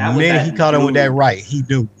tree. The minute he caught him with that right, he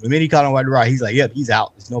knew. The minute he caught him with the right, he's like, yep, he's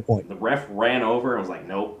out. There's no point. The ref ran over and was like,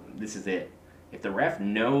 nope, this is it. If the ref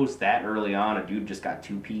knows that early on a dude just got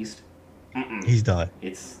two-pieced, he's done.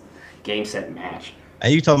 It's game, set, match.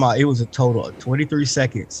 And you talking about it was a total of 23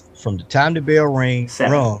 seconds from the time the bell rung.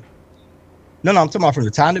 No, I'm talking about from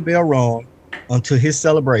the time the bell rung until his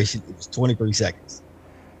celebration. It was 23 seconds.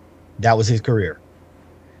 That was his career.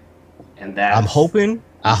 And that I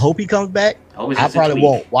hope he comes back. I probably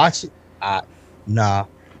won't watch it. Nah.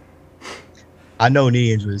 I know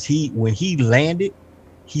knee injuries. When he landed,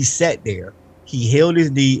 he sat there. He held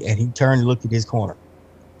his knee and he turned and looked at his corner.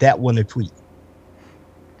 That wasn't a tweak.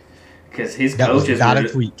 Because his coaches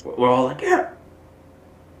were all like, yeah.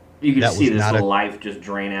 You could see this life just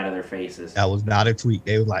drain out of their faces. That was not a tweak.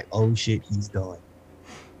 They were like, oh shit, he's done.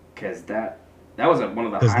 Because that was one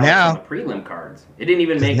of the highlights on the prelim cards. It didn't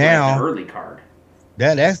even make the early card.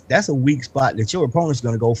 That's a weak spot that your opponent's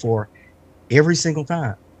going to go for every single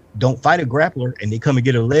time. Don't fight a grappler and they come and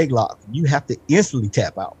get a leg lock. You have to instantly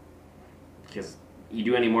tap out. Because you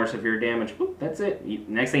do any more severe damage, whoop, that's it.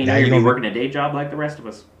 Next thing you know, you're going to be working a day job like the rest of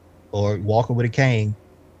us. Or walking with a cane.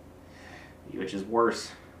 Which is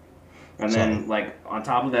worse. And then, like, on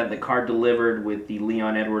top of that, the card delivered with the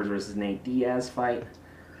Leon Edwards versus Nate Diaz fight.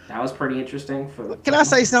 That was pretty interesting. Can I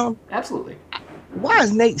say something? Absolutely. Why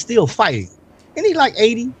is Nate still fighting? Isn't he like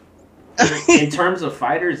 80? In terms of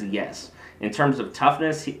fighters, yes. In terms of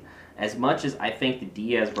toughness, as much as I think the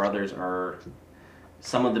Diaz brothers are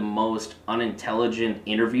some of the most unintelligent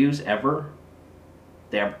interviews ever,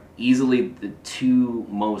 they're easily the two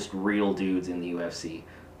most real dudes in the UFC.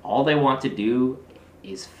 All they want to do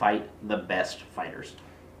is fight the best fighters.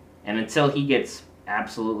 And until he gets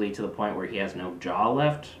absolutely to the point where he has no jaw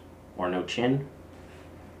left or no chin,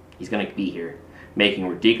 he's going to be here making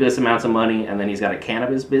ridiculous amounts of money, and then he's got a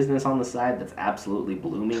cannabis business on the side that's absolutely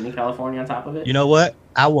blooming in California on top of it. You know what?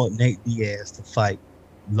 I want Nate Diaz to fight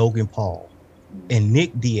Logan Paul and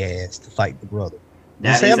Nick Diaz to fight the brother.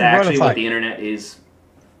 That is actually what the internet is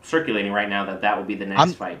circulating right now, that will be the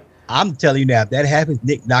next fight. I'm telling you now, if that happens,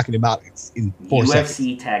 Nick knocking him out in 4 seconds.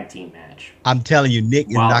 UFC tag team match. I'm telling you, Nick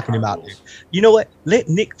is knocking him out there. You know what? Let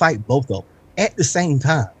Nick fight both of them at the same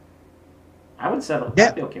time. I would settle.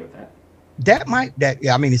 I'd be okay with that.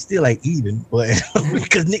 I mean, it still ain't even, but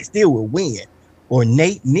because Nick still will win. Or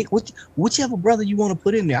Nick, whichever brother you want to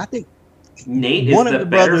put in there. I think Nate is the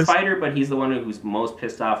better fighter, but he's the one who's most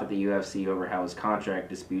pissed off at the UFC over how his contract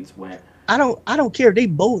disputes went. I don't care. They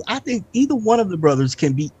both. I think either one of the brothers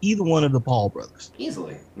can be either one of the Paul brothers.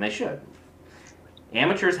 Easily. And they should.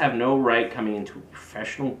 Amateurs have no right coming into a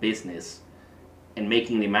professional business and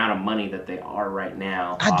making the amount of money that they are right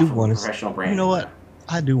now. I do want to professional brand. You know what?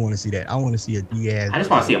 I do want to see that. I want to see a Diaz. I just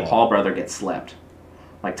want to see a Paul brother get slept.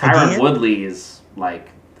 Like Tyron Woodley is like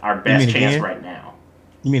our best chance right now.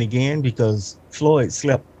 You mean again? Because Floyd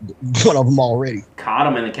slept one of them already. Caught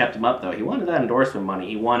him and then kept him up, though. He wanted that endorsement money.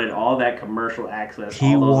 He wanted all that commercial access.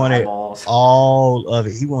 He wanted all of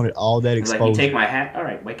it. He wanted all that exposure. Like, you take my hat. All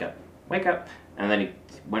right, wake up. Wake up. And then he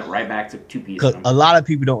went right back to two-piece. Because a lot of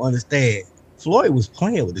people don't understand. Floyd was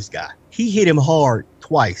playing with this guy. He hit him hard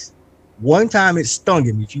twice. One time it stung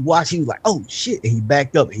him. If you watch, he was like, oh, shit. And he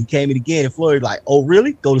backed up. And he came in again. And Floyd like, oh,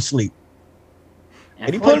 really? Go to sleep.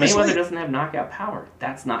 And Floyd Mayweather doesn't have knockout power.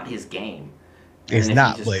 That's not his game. It's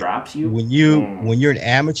not. He just drops you. When you're an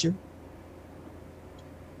amateur,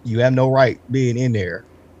 you have no right being in there.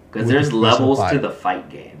 Because there's levels to the fight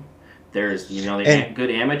game. There's the good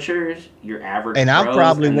amateurs, your average. And I'm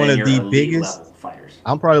probably one of the biggest fighters.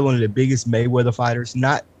 I'm probably one of the biggest Mayweather fighters.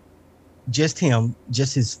 Not just him,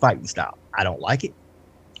 just his fighting style. I don't like it,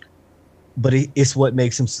 but it's what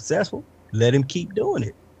makes him successful. Let him keep doing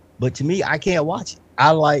it. But to me, I can't watch it.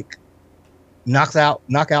 I like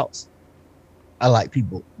knockouts. I like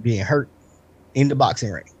people being hurt in the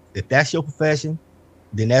boxing ring. If that's your profession,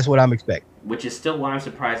 then that's what I'm expecting. which is still why I'm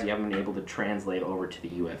surprised you haven't been able to translate over to the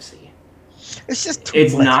UFC. It's just too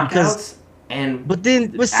much. Knockouts but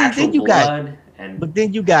then you blood but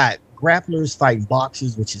then you got grapplers fighting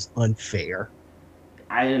boxers, which is unfair.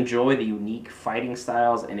 I enjoy the unique fighting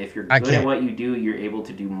styles, and if you're good at what you do, you're able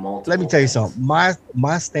to do multiple. Let me tell you something.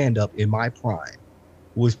 My stand up in my prime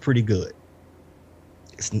was pretty good.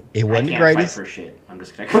 It wasn't the greatest. Fight for shit. I'm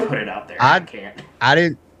just gonna put it out there. I can't. I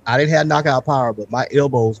didn't have knockout power, but my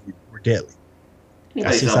elbows were deadly.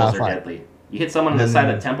 Anybody's elbows are deadly. You hit someone on the side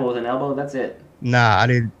of the temple with an elbow, that's it. Nah,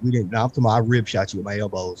 we didn't. I'm talking about I rib shot you with my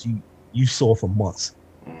elbows. You sore for months.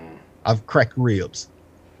 I've cracked ribs,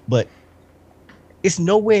 but it's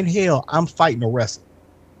nowhere in hell I'm fighting a wrestler.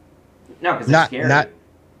 No, because it's scary.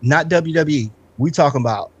 Not WWE. We talking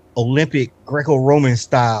about Olympic Greco-Roman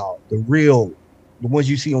style, the ones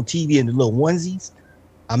you see on TV in the little onesies.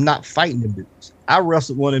 I'm not fighting them dudes. I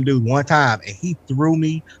wrestled one of them dudes one time, and he threw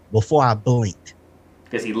me before I blinked.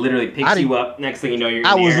 Because he literally picks you up. Next thing you know, you're.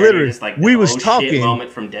 I was literally just like we was talking. Shit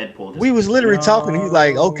moment from Deadpool. We was literally talking. And he's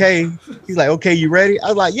like, okay. He's like, okay, you ready? I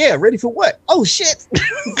was like, yeah, ready for what? Oh shit!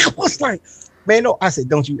 I was like, man, no. I said,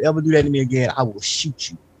 don't you ever do that to me again. I will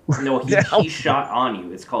shoot you. No, he shot on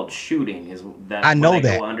you. It's called shooting. I know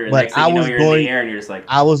that, but I was going. And you're just like,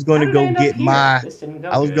 I was going to go get my.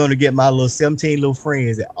 I was going to get my little 17 little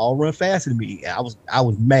friends that all run faster than me. And I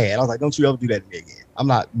was mad. I was like, don't you ever do that to me again. I'm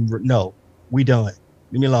not. No, we done.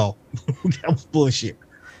 Leave me alone. That was bullshit.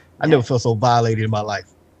 I never felt so violated in my life.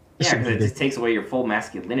 Yeah, because it just takes away your full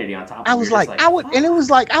masculinity on top of it. I was like, and it was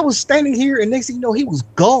like I was standing here, and next thing you know, he was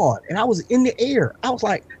gone, and I was in the air. I was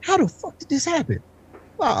like, how the fuck did this happen?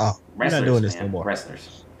 We're not doing this no more.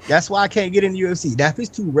 Wrestlers. That's why I can't get in the UFC. Now, if it's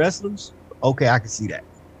two wrestlers, okay, I can see that.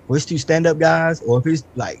 If it's two stand-up guys, or if it's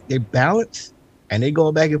like they're balanced and they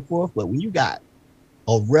going back and forth, but when you got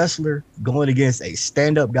a wrestler going against a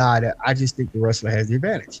stand-up guy, that I just think the wrestler has the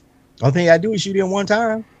advantage. Only thing I do is shoot him one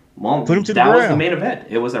time, put him to the ground. That was the main event.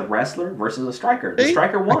 It was a wrestler versus a striker. The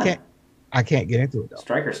striker won. I can't get into it though.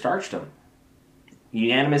 Striker starched him.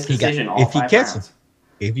 Unanimous decision. All 5 rounds.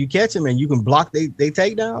 If you catch him and you can block they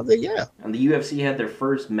takedowns, then yeah. And the UFC had their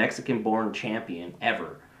first Mexican-born champion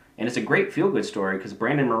ever. And it's a great feel-good story because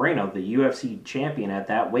Brandon Moreno, the UFC champion at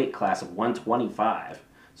that weight class of 125.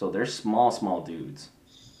 So they're small dudes.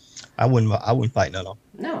 I wouldn't fight none of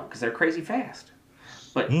them. No, because they're crazy fast.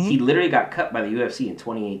 But he literally got cut by the UFC in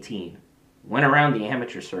 2018. Went around the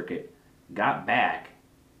amateur circuit, got back,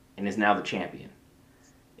 and is now the champion.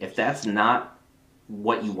 If that's not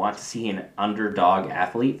what you want to see in an underdog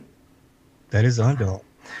athlete. That is underdog.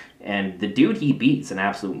 And the dude he beats an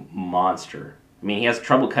absolute monster. I mean, he has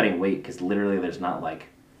trouble cutting weight because literally there's not like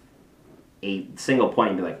a single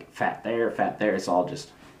point and be like fat there. It's all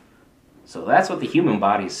just. So that's what the human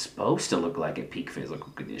body is supposed to look like at peak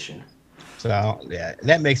physical condition. So yeah,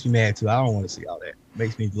 that makes me mad too. I don't want to see all that. It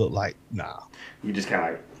makes me look like nah. You just kind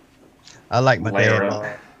of like. I like my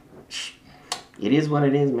dad. It is what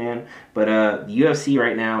it is, man. But the UFC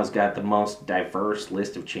right now has got the most diverse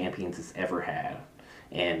list of champions it's ever had,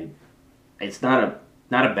 and it's not a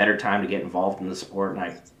better time to get involved in the sport.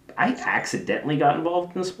 And I accidentally got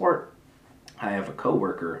involved in the sport. I have a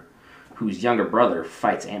coworker whose younger brother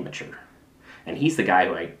fights amateur, and he's the guy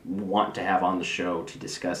who I want to have on the show to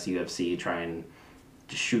discuss UFC, try and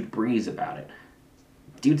just shoot breeze about it.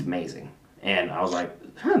 Dude's amazing, and I was like,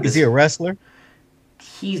 is he a wrestler?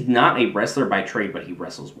 He's not a wrestler by trade, but he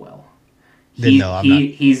wrestles well. He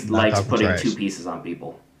likes putting two pieces on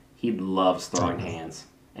people. He loves throwing hands,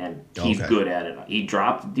 and he's good at it. He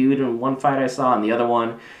dropped a dude in one fight I saw, and the other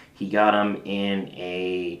one, he got him in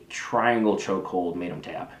a triangle chokehold, made him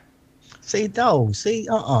tap. It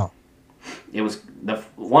was the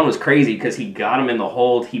one was crazy because he got him in the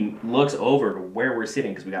hold. He looks over to where we're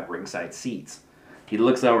sitting because we got ringside seats. He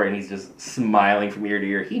looks over and he's just smiling from ear to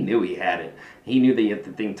ear. He knew he had it. He knew that he had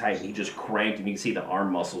the thing tight, and he just cranked, and you can see the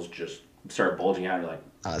arm muscles just start bulging out. You're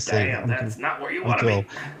like, damn, that's not where you want to be.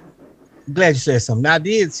 I'm glad you said something. Now, I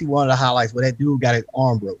did see one of the highlights where that dude got his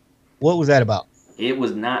arm broke. What was that about? It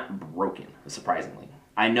was not broken, surprisingly.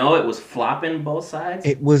 I know it was flopping both sides.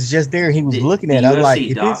 It was just there. He was looking at it. I was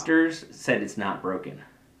like, doctors said it's not broken.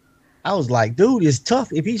 I was like, dude, it's tough.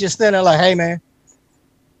 If he's just standing there like, hey, man,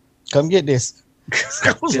 come get this.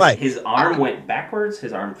 I was like, his arm went backwards,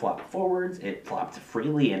 his arm flopped forwards, it flopped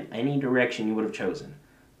freely in any direction you would have chosen,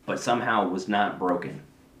 but somehow was not broken.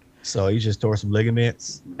 So he just tore some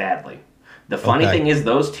ligaments? Badly. The funny thing is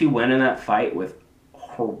those two went in that fight with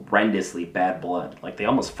horrendously bad blood. Like they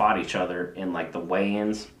almost fought each other in like the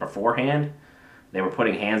weigh-ins beforehand. They were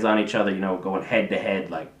putting hands on each other, going head to head,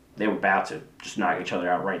 like they were about to just knock each other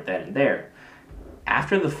out right then and there.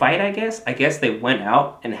 after the fight, I guess they went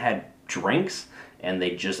out and had drinks, and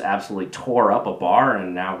they just absolutely tore up a bar,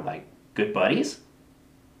 and now like good buddies.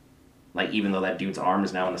 Like even though that dude's arm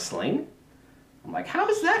is now in a sling, I'm like, how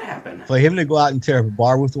does that happen? For him to go out and tear up a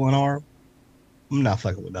bar with one arm, I'm not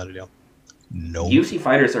fucking with none of them. No. UFC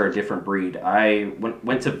fighters are a different breed. I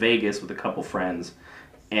went to Vegas with a couple friends,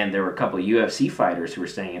 and there were a couple of UFC fighters who were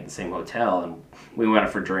staying at the same hotel, and we went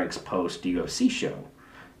out for drinks post UFC show.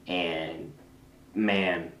 And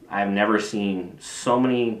man, I've never seen so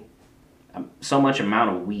much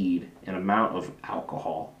amount of weed and amount of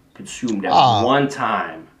alcohol consumed at one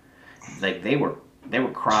time. Like they were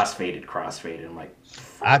crossfaded. I'm like,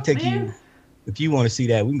 I take you. If you want to see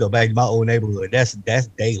that, we can go back to my old neighborhood. That's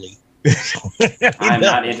daily. I'm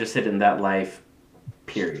not interested in that life.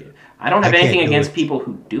 Period. I don't have anything against people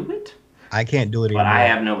who do it. I can't do it anymore. But I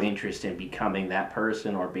have no interest in becoming that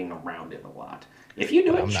person or being around it a lot. If you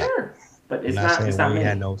do it, sure. But it's not me.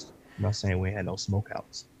 I'm not saying we had no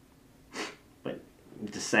smokeouts. But I'm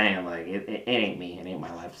just saying, like, it ain't me. It ain't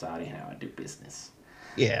my lifestyle. You know, I do business.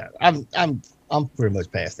 Yeah, I'm pretty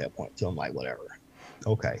much past that point. So I'm like, whatever.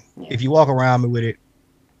 Okay. Yeah. If you walk around me with it,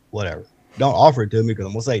 whatever. Don't offer it to me because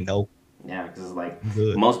I'm gonna say no. Yeah, because like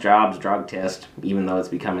most jobs, drug test, even though it's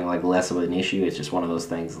becoming like less of an issue, it's just one of those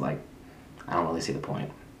things. Like, I don't really see the point.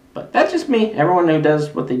 But that's just me. Everyone who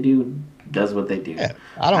does what they do does what they do. Yeah,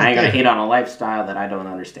 I ain't gonna hate on a lifestyle that I don't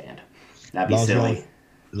understand. That'd be silly.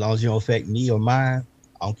 As long as you don't affect me or mine,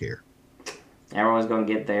 I don't care. Everyone's gonna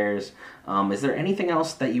get theirs. Is there anything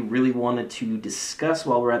else that you really wanted to discuss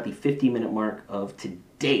while we're at the 50-minute mark of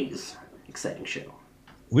today's exciting show?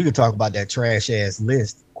 We could talk about that trash ass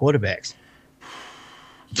list quarterbacks.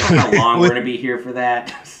 You know how long we're gonna be here for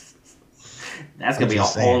that? That's gonna be a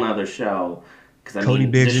whole nother show. Because I mean,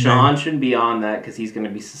 Deshaun shouldn't be on that because he's gonna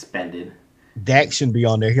be suspended. Dak shouldn't be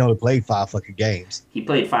on there. He only played 5 fucking games. He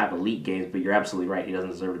played 5 elite games, but you're absolutely right. He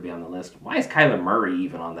doesn't deserve to be on the list. Why is Kyler Murray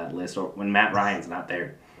even on that list, or when Matt Ryan's not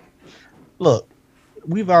there? Look,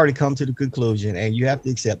 we've already come to the conclusion, and you have to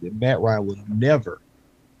accept that Matt Ryan will never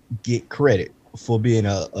get credit for being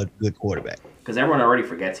a good quarterback. Because everyone already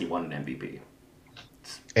forgets he won an MVP.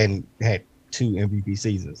 And had 2 MVP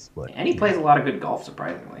seasons. And he plays a lot of good golf,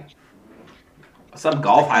 surprisingly. Some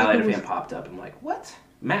golf highlight of him popped up. I'm like, what?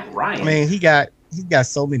 Matt Ryan? I mean, he got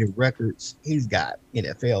so many records. He's got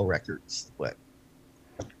NFL records. But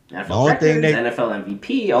NFL records, NFL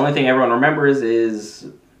MVP. Only thing everyone remembers is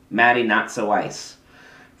Matty Not So Ice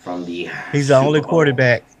from the He's the only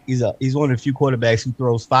quarterback. He's one of the few quarterbacks who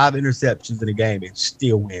throws 5 interceptions in a game and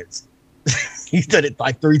still wins. He's done it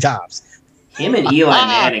like 3 times. Him and Eli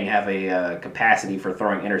Manning have a capacity for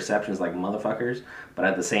throwing interceptions like motherfuckers, but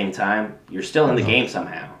at the same time, you're still in the game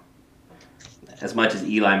somehow. As much as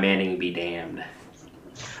Eli Manning be damned.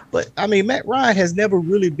 But, I mean, Matt Ryan has never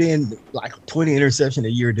really been like a 20 interception a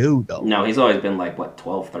year dude, though. No, he's always been like, what,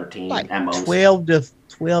 12, 13 like at most? 12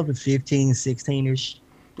 to 15, 16-ish.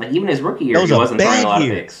 Like, even his rookie year, he wasn't throwing a lot of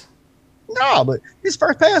picks. No, but his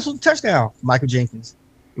first pass was a touchdown. Michael Jenkins.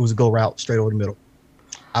 It was a go route straight over the middle.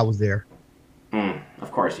 I was there.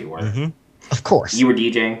 Of course you were. Mm-hmm. Of course. You were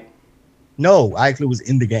DJing? No, I actually was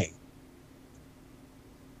in the game.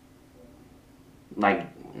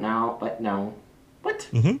 Like, no, but no. What?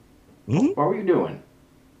 Mm-hmm. What were you doing?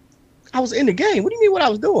 I was in the game. What do you mean what I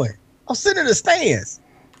was doing? I was sitting in the stands.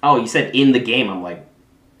 Oh, you said in the game. I'm like,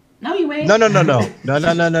 no, you ain't. No. Negative.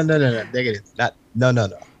 No.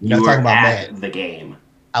 You're not talking about at the game.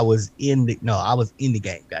 I was in the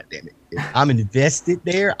game. God damn it! If I'm invested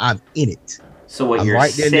there. I'm in it. So what you're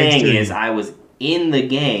saying is I was in the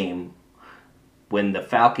game when the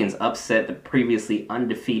Falcons upset the previously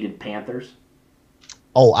undefeated Panthers?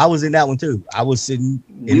 Oh, I was in that one too. I was sitting.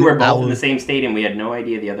 We were both in the same stadium. We had no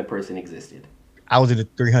idea the other person existed. I was in the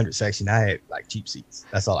 300 section. I had like cheap seats.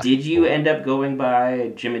 That's all. Did you end up going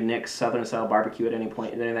by Jim and Nick's Southern Style Barbecue at any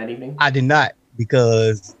point during that evening? I did not,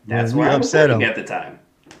 because that's why I was working at the time.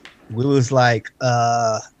 We was like,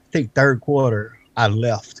 I think 3rd quarter. I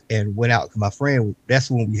left and went out to my friend.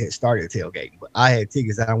 That's when we had started tailgating. But I had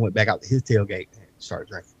tickets. And I went back out to his tailgate and started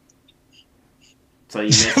drinking. So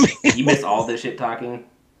you missed all this shit talking?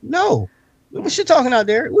 No, what shit talking out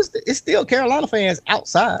there? It's still Carolina fans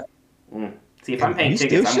outside. See, if I'm paying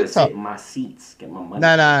tickets, I'm gonna sit in my seats, get my money. No.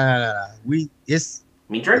 I mean,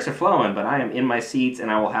 drinks are flowing, but I am in my seats,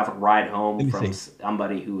 and I will have a ride home from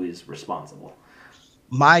somebody who is responsible.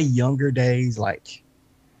 My younger days, like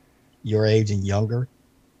your age and younger,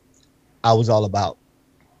 I was all about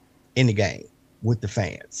in the game with the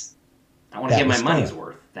fans. I want to get my money's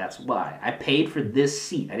worth. That's why I paid for this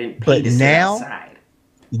seat. I didn't pay to sit outside.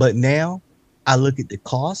 But now I look at the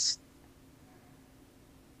cost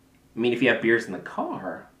I mean, if you have beers in the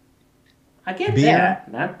car, I get Beer,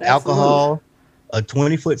 that. That's the move. alcohol, a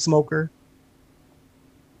 20-foot smoker,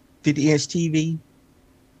 50-inch TV,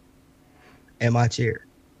 and my chair.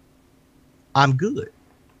 I'm good.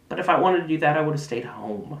 But if I wanted to do that, I would have stayed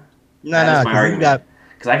home. No, That is no, my because you argument. got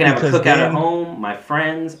Because I can have a because cookout at then. home, my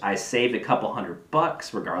friends. I saved a couple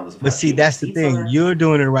 $100 regardless of But how see, cheap my that's the seats thing. are. You're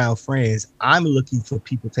doing it around friends. I'm looking for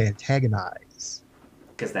people to antagonize.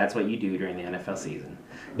 Because that's what you do during the NFL season.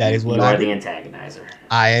 That is what You I are the do. antagonizer.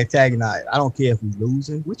 I antagonize. I don't care if we're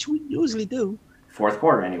losing, which we usually do. Fourth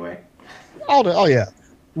quarter, anyway. Oh yeah.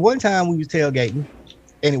 One time we was tailgating,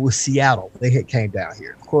 and it was Seattle. They had came down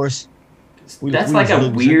here. Of course, That's we like was a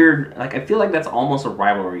losing. weird. Like I feel like that's almost a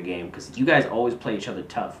rivalry game because you guys always play each other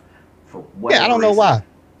tough. For whatever Yeah, I don't know reason. why.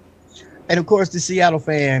 And of course, the Seattle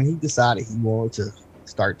fan, he decided he wanted to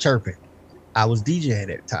start chirping. I was DJing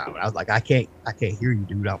at the time. I was like, I can't hear you,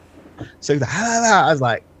 dude. So he's like, ah. I was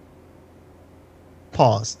like,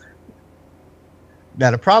 pause.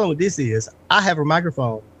 Now the problem with this is I have a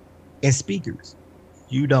microphone and speakers.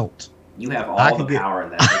 You don't. You have I all can the get- power in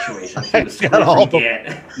that situation. I You was got all the-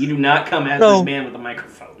 get. You do not come at So- this man with a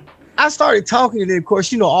microphone. I started talking, and then of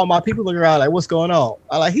course, all my people look around like, what's going on?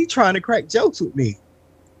 I like, he trying to crack jokes with me.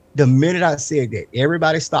 The minute I said that,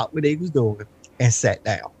 everybody stopped what they was doing and sat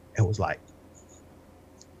down and was like,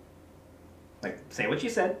 Like, say what you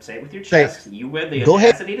said. Say it with your Say- chest. You had the Go ahead.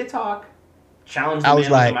 audacity to talk. Challenge the I man was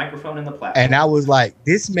with like- the microphone and the platform. and I was like,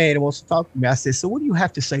 this man wants to talk to me. I said, so what do you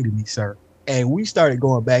have to say to me, sir? And we started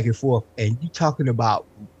going back and forth. And you talking about,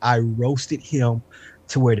 I roasted him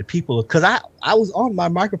to where the people, because I was on my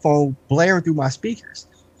microphone blaring through my speakers.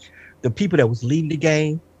 The people that was leading the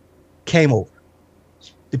game came over.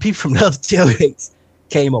 The people from the other tailgates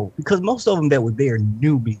came over because most of them that were there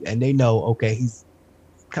knew me and they know, okay, he's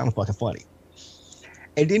kind of fucking funny.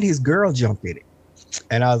 And then his girl jumped in it.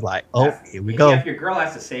 And I was like, oh, here we go. If your girl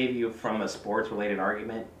has to save you from a sports-related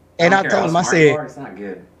argument, And I don't care told how him, I smart you said, are, it's not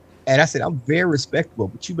good. and I said, I'm very respectable,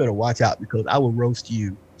 but you better watch out because I will roast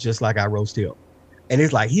you just like I roast him. And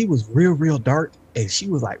it's like, he was real dark and she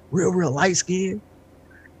was like real light skinned.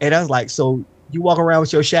 And I was like, so you walk around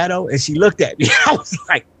with your shadow? And she looked at me. I was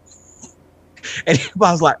like, and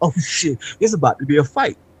I was like, oh shit, it's about to be a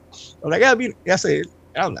fight. I'm like, I said,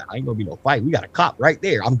 I ain't gonna be no fight. We got a cop right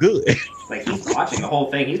there. I'm good. Like, he's watching the whole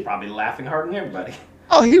thing. He's probably laughing harder than everybody.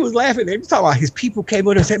 Oh, he was laughing. He was talking about his people came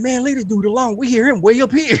over and said, man, leave this dude alone. We hear him way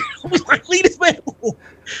up here. I was like, leave this man alone.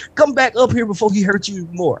 Come back up here before he hurts you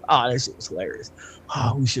more. Oh, that shit was hilarious.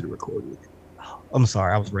 Oh, we should have recorded it. Oh, I'm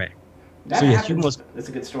sorry, I was ranting. That So, yes, happens. you must- That's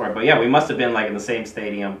a good story. But yeah, we must have been like in the same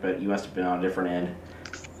stadium, but you must have been on a different end.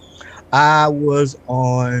 I was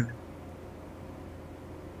on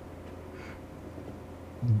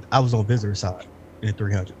visitor side in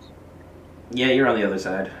 300s. Yeah, you're on the other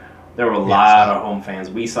side. There were a Yeah, lot so- of home fans.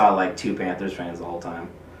 We saw like 2 Panthers fans the whole time.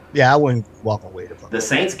 Yeah, I wouldn't walk away to The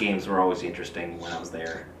Saints games were always interesting when I was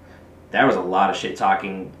there. There was a lot of shit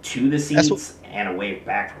talking to the That's seats and away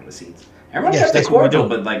back from the seats. Everyone Yes, kept it that's what we're cordial,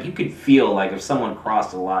 doing. but like you could feel like if someone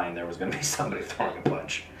crossed the line, there was going to be somebody throwing a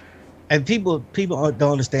punch. And people don't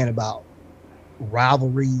understand about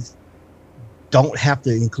rivalries. Don't have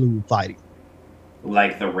to include fighting.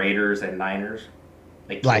 Like the Raiders and Niners,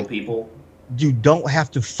 they kill Like- people. You don't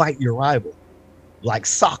have to fight your rival. Like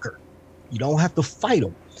soccer, you don't have to fight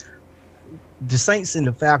them. The Saints and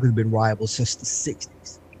the Falcons have been rivals since the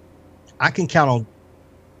 60s. I can count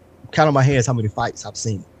on my hands how many fights I've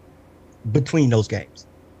seen between those games.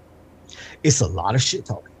 It's a lot of shit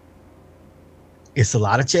talking. It's a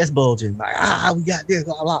lot of chest bulging. Like, we got this,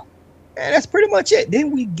 blah, blah. And that's pretty much it.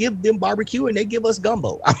 Then we give them barbecue and they give us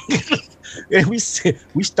gumbo. And we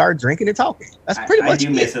start drinking and talking. That's pretty I much do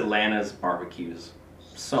it. miss Atlanta's barbecues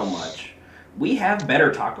so much. We have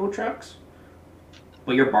better taco trucks,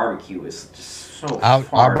 but your barbecue is just so Our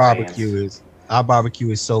far barbecue advanced. our barbecue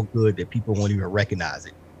is so good that people won't even recognize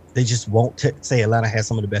it. They just won't say Atlanta has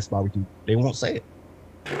some of the best barbecue. They won't say it.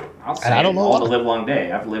 I'll say And I don't it know all the why. live long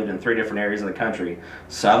day. I've lived in 3 different areas of the country.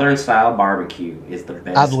 Southern style barbecue is the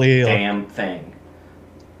best I've lived- damn thing.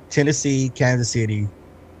 Tennessee, Kansas City,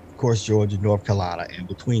 of course, Georgia, North Carolina. And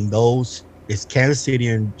between those, it's Kansas City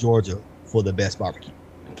and Georgia for the best barbecue.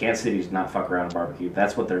 And Kansas City does not fuck around in barbecue.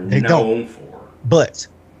 That's what they're They known for. But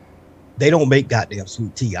they don't make goddamn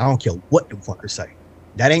sweet tea. I don't care what the fuckers say.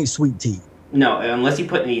 That ain't sweet tea. No, unless you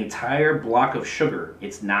put the entire block of sugar,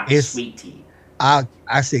 it's not It's- sweet tea.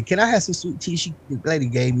 I said, can I have some sweet tea? The lady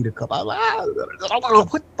gave me the cup. I was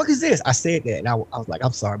like, what the fuck is this? I said that, and I was like,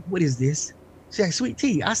 I'm sorry, what is this? She said, sweet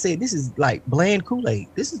tea. I said, this is like bland Kool-Aid.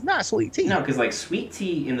 This is not sweet tea. No, because like sweet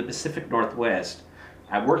tea in the Pacific Northwest,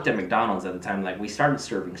 I worked at McDonald's at the time. Like, we started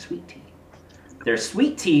serving sweet tea. There's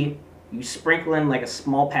sweet tea. You sprinkle in like a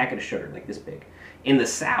small packet of sugar, like this big. In the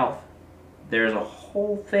South, there's a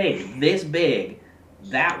whole thing this big,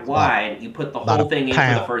 that wide. You put the whole thing in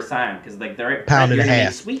for the first time because like they're pound and a half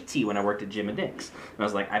make sweet tea when I worked at Jim and Dick's. And I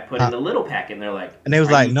was like, I put in a little packet, and they're like, and they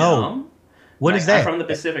was like, no. Dumb? What is that? I'm from the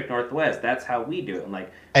Pacific Northwest. That's how we do it. I'm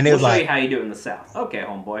like, and we'll show you how you do it in the South. Okay,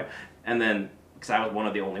 homeboy. And then, because I was one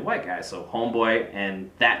of the only white guys, so homeboy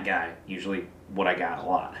and that guy usually what I got a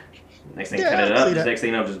lot. Next thing, cut it up. Next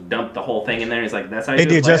thing you know, just dump the whole thing in there. He's like, that's how you do it.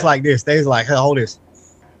 They did just like this. They was like, hey, hold this.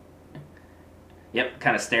 Yep,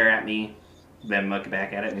 kind of stare at me, then look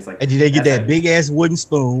back at it, and he's like, and they get that big ass wooden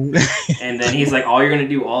spoon. And then he's like, all you're gonna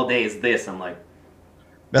do all day is this. I'm like,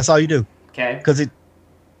 that's all you do. Okay. Because it.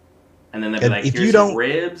 And then they'll be like, here's some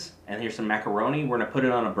ribs and here's some macaroni. We're going to put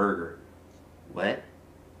it on a burger. What?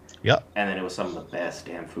 Yep. And then it was some of the best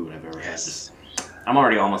damn food I've ever had. I'm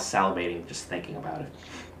already almost salivating just thinking about it.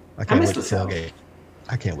 I can't wait to tailgate.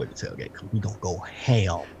 I can't wait to tailgate because we're going to go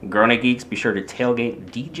ham. Grown Geeks, be sure to tailgate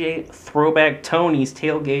DJ Throwback Tony's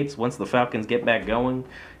tailgates once the Falcons get back going.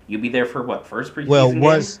 You'll be there for what, first preseason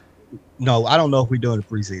game? No, I don't know if we're doing the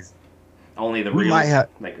preseason. Only the we real, might have,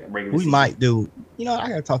 like regular we season. might do. You know, I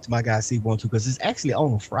gotta talk to my guy see one too because it's actually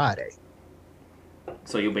on a Friday.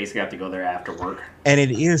 So you'll basically have to go there after work. And it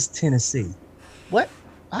is Tennessee. What?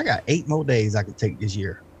 I got 8 more days I can take this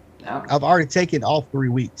year. No. I've already taken all 3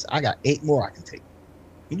 weeks. I got 8 more I can take.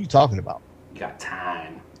 What are you talking about? You got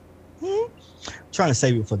time. I'm trying to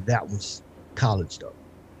save it for that was college though.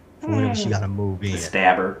 For whenever she gotta move in. The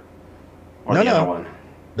stabber. Or the other one.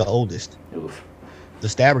 The oldest. Oof. The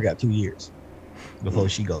stabber got 2 years before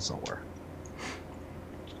she goes somewhere.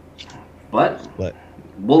 But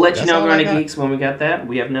we'll let you know, Grown Geeks, when we got that.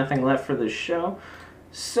 We have nothing left for this show.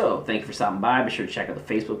 So thank you for stopping by. Be sure to check out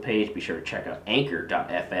the Facebook page. Be sure to check out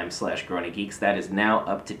anchor.fm/GrownGeeks. That is now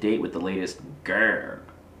up to date with the latest GAG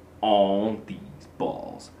on these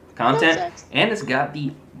balls content. And it's got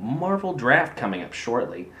the Marvel Draft coming up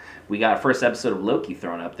shortly. We got a first episode of Loki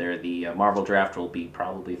thrown up there. The Marvel Draft will be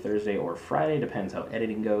probably Thursday or Friday, depends how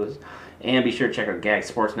editing goes. And be sure to check out GAG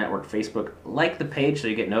Sports Network Facebook. Like the page so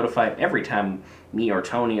you get notified every time me or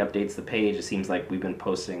Tony updates the page. It seems like we've been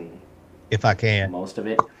posting, if I can, most of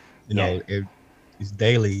it. You know, it's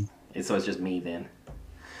daily. So it's just me then.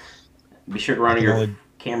 Be sure to run your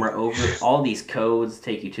camera over all these codes,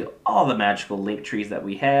 take you to all the magical link trees that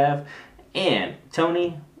we have. And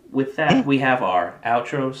Tony, with that, we have our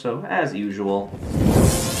outro. So as usual,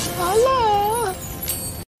 hello.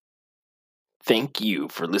 Thank you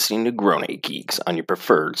for listening to Grown Geeks on your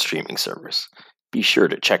preferred streaming service. Be sure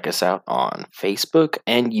to check us out on Facebook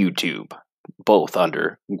and YouTube, both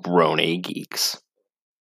under Grown Geeks.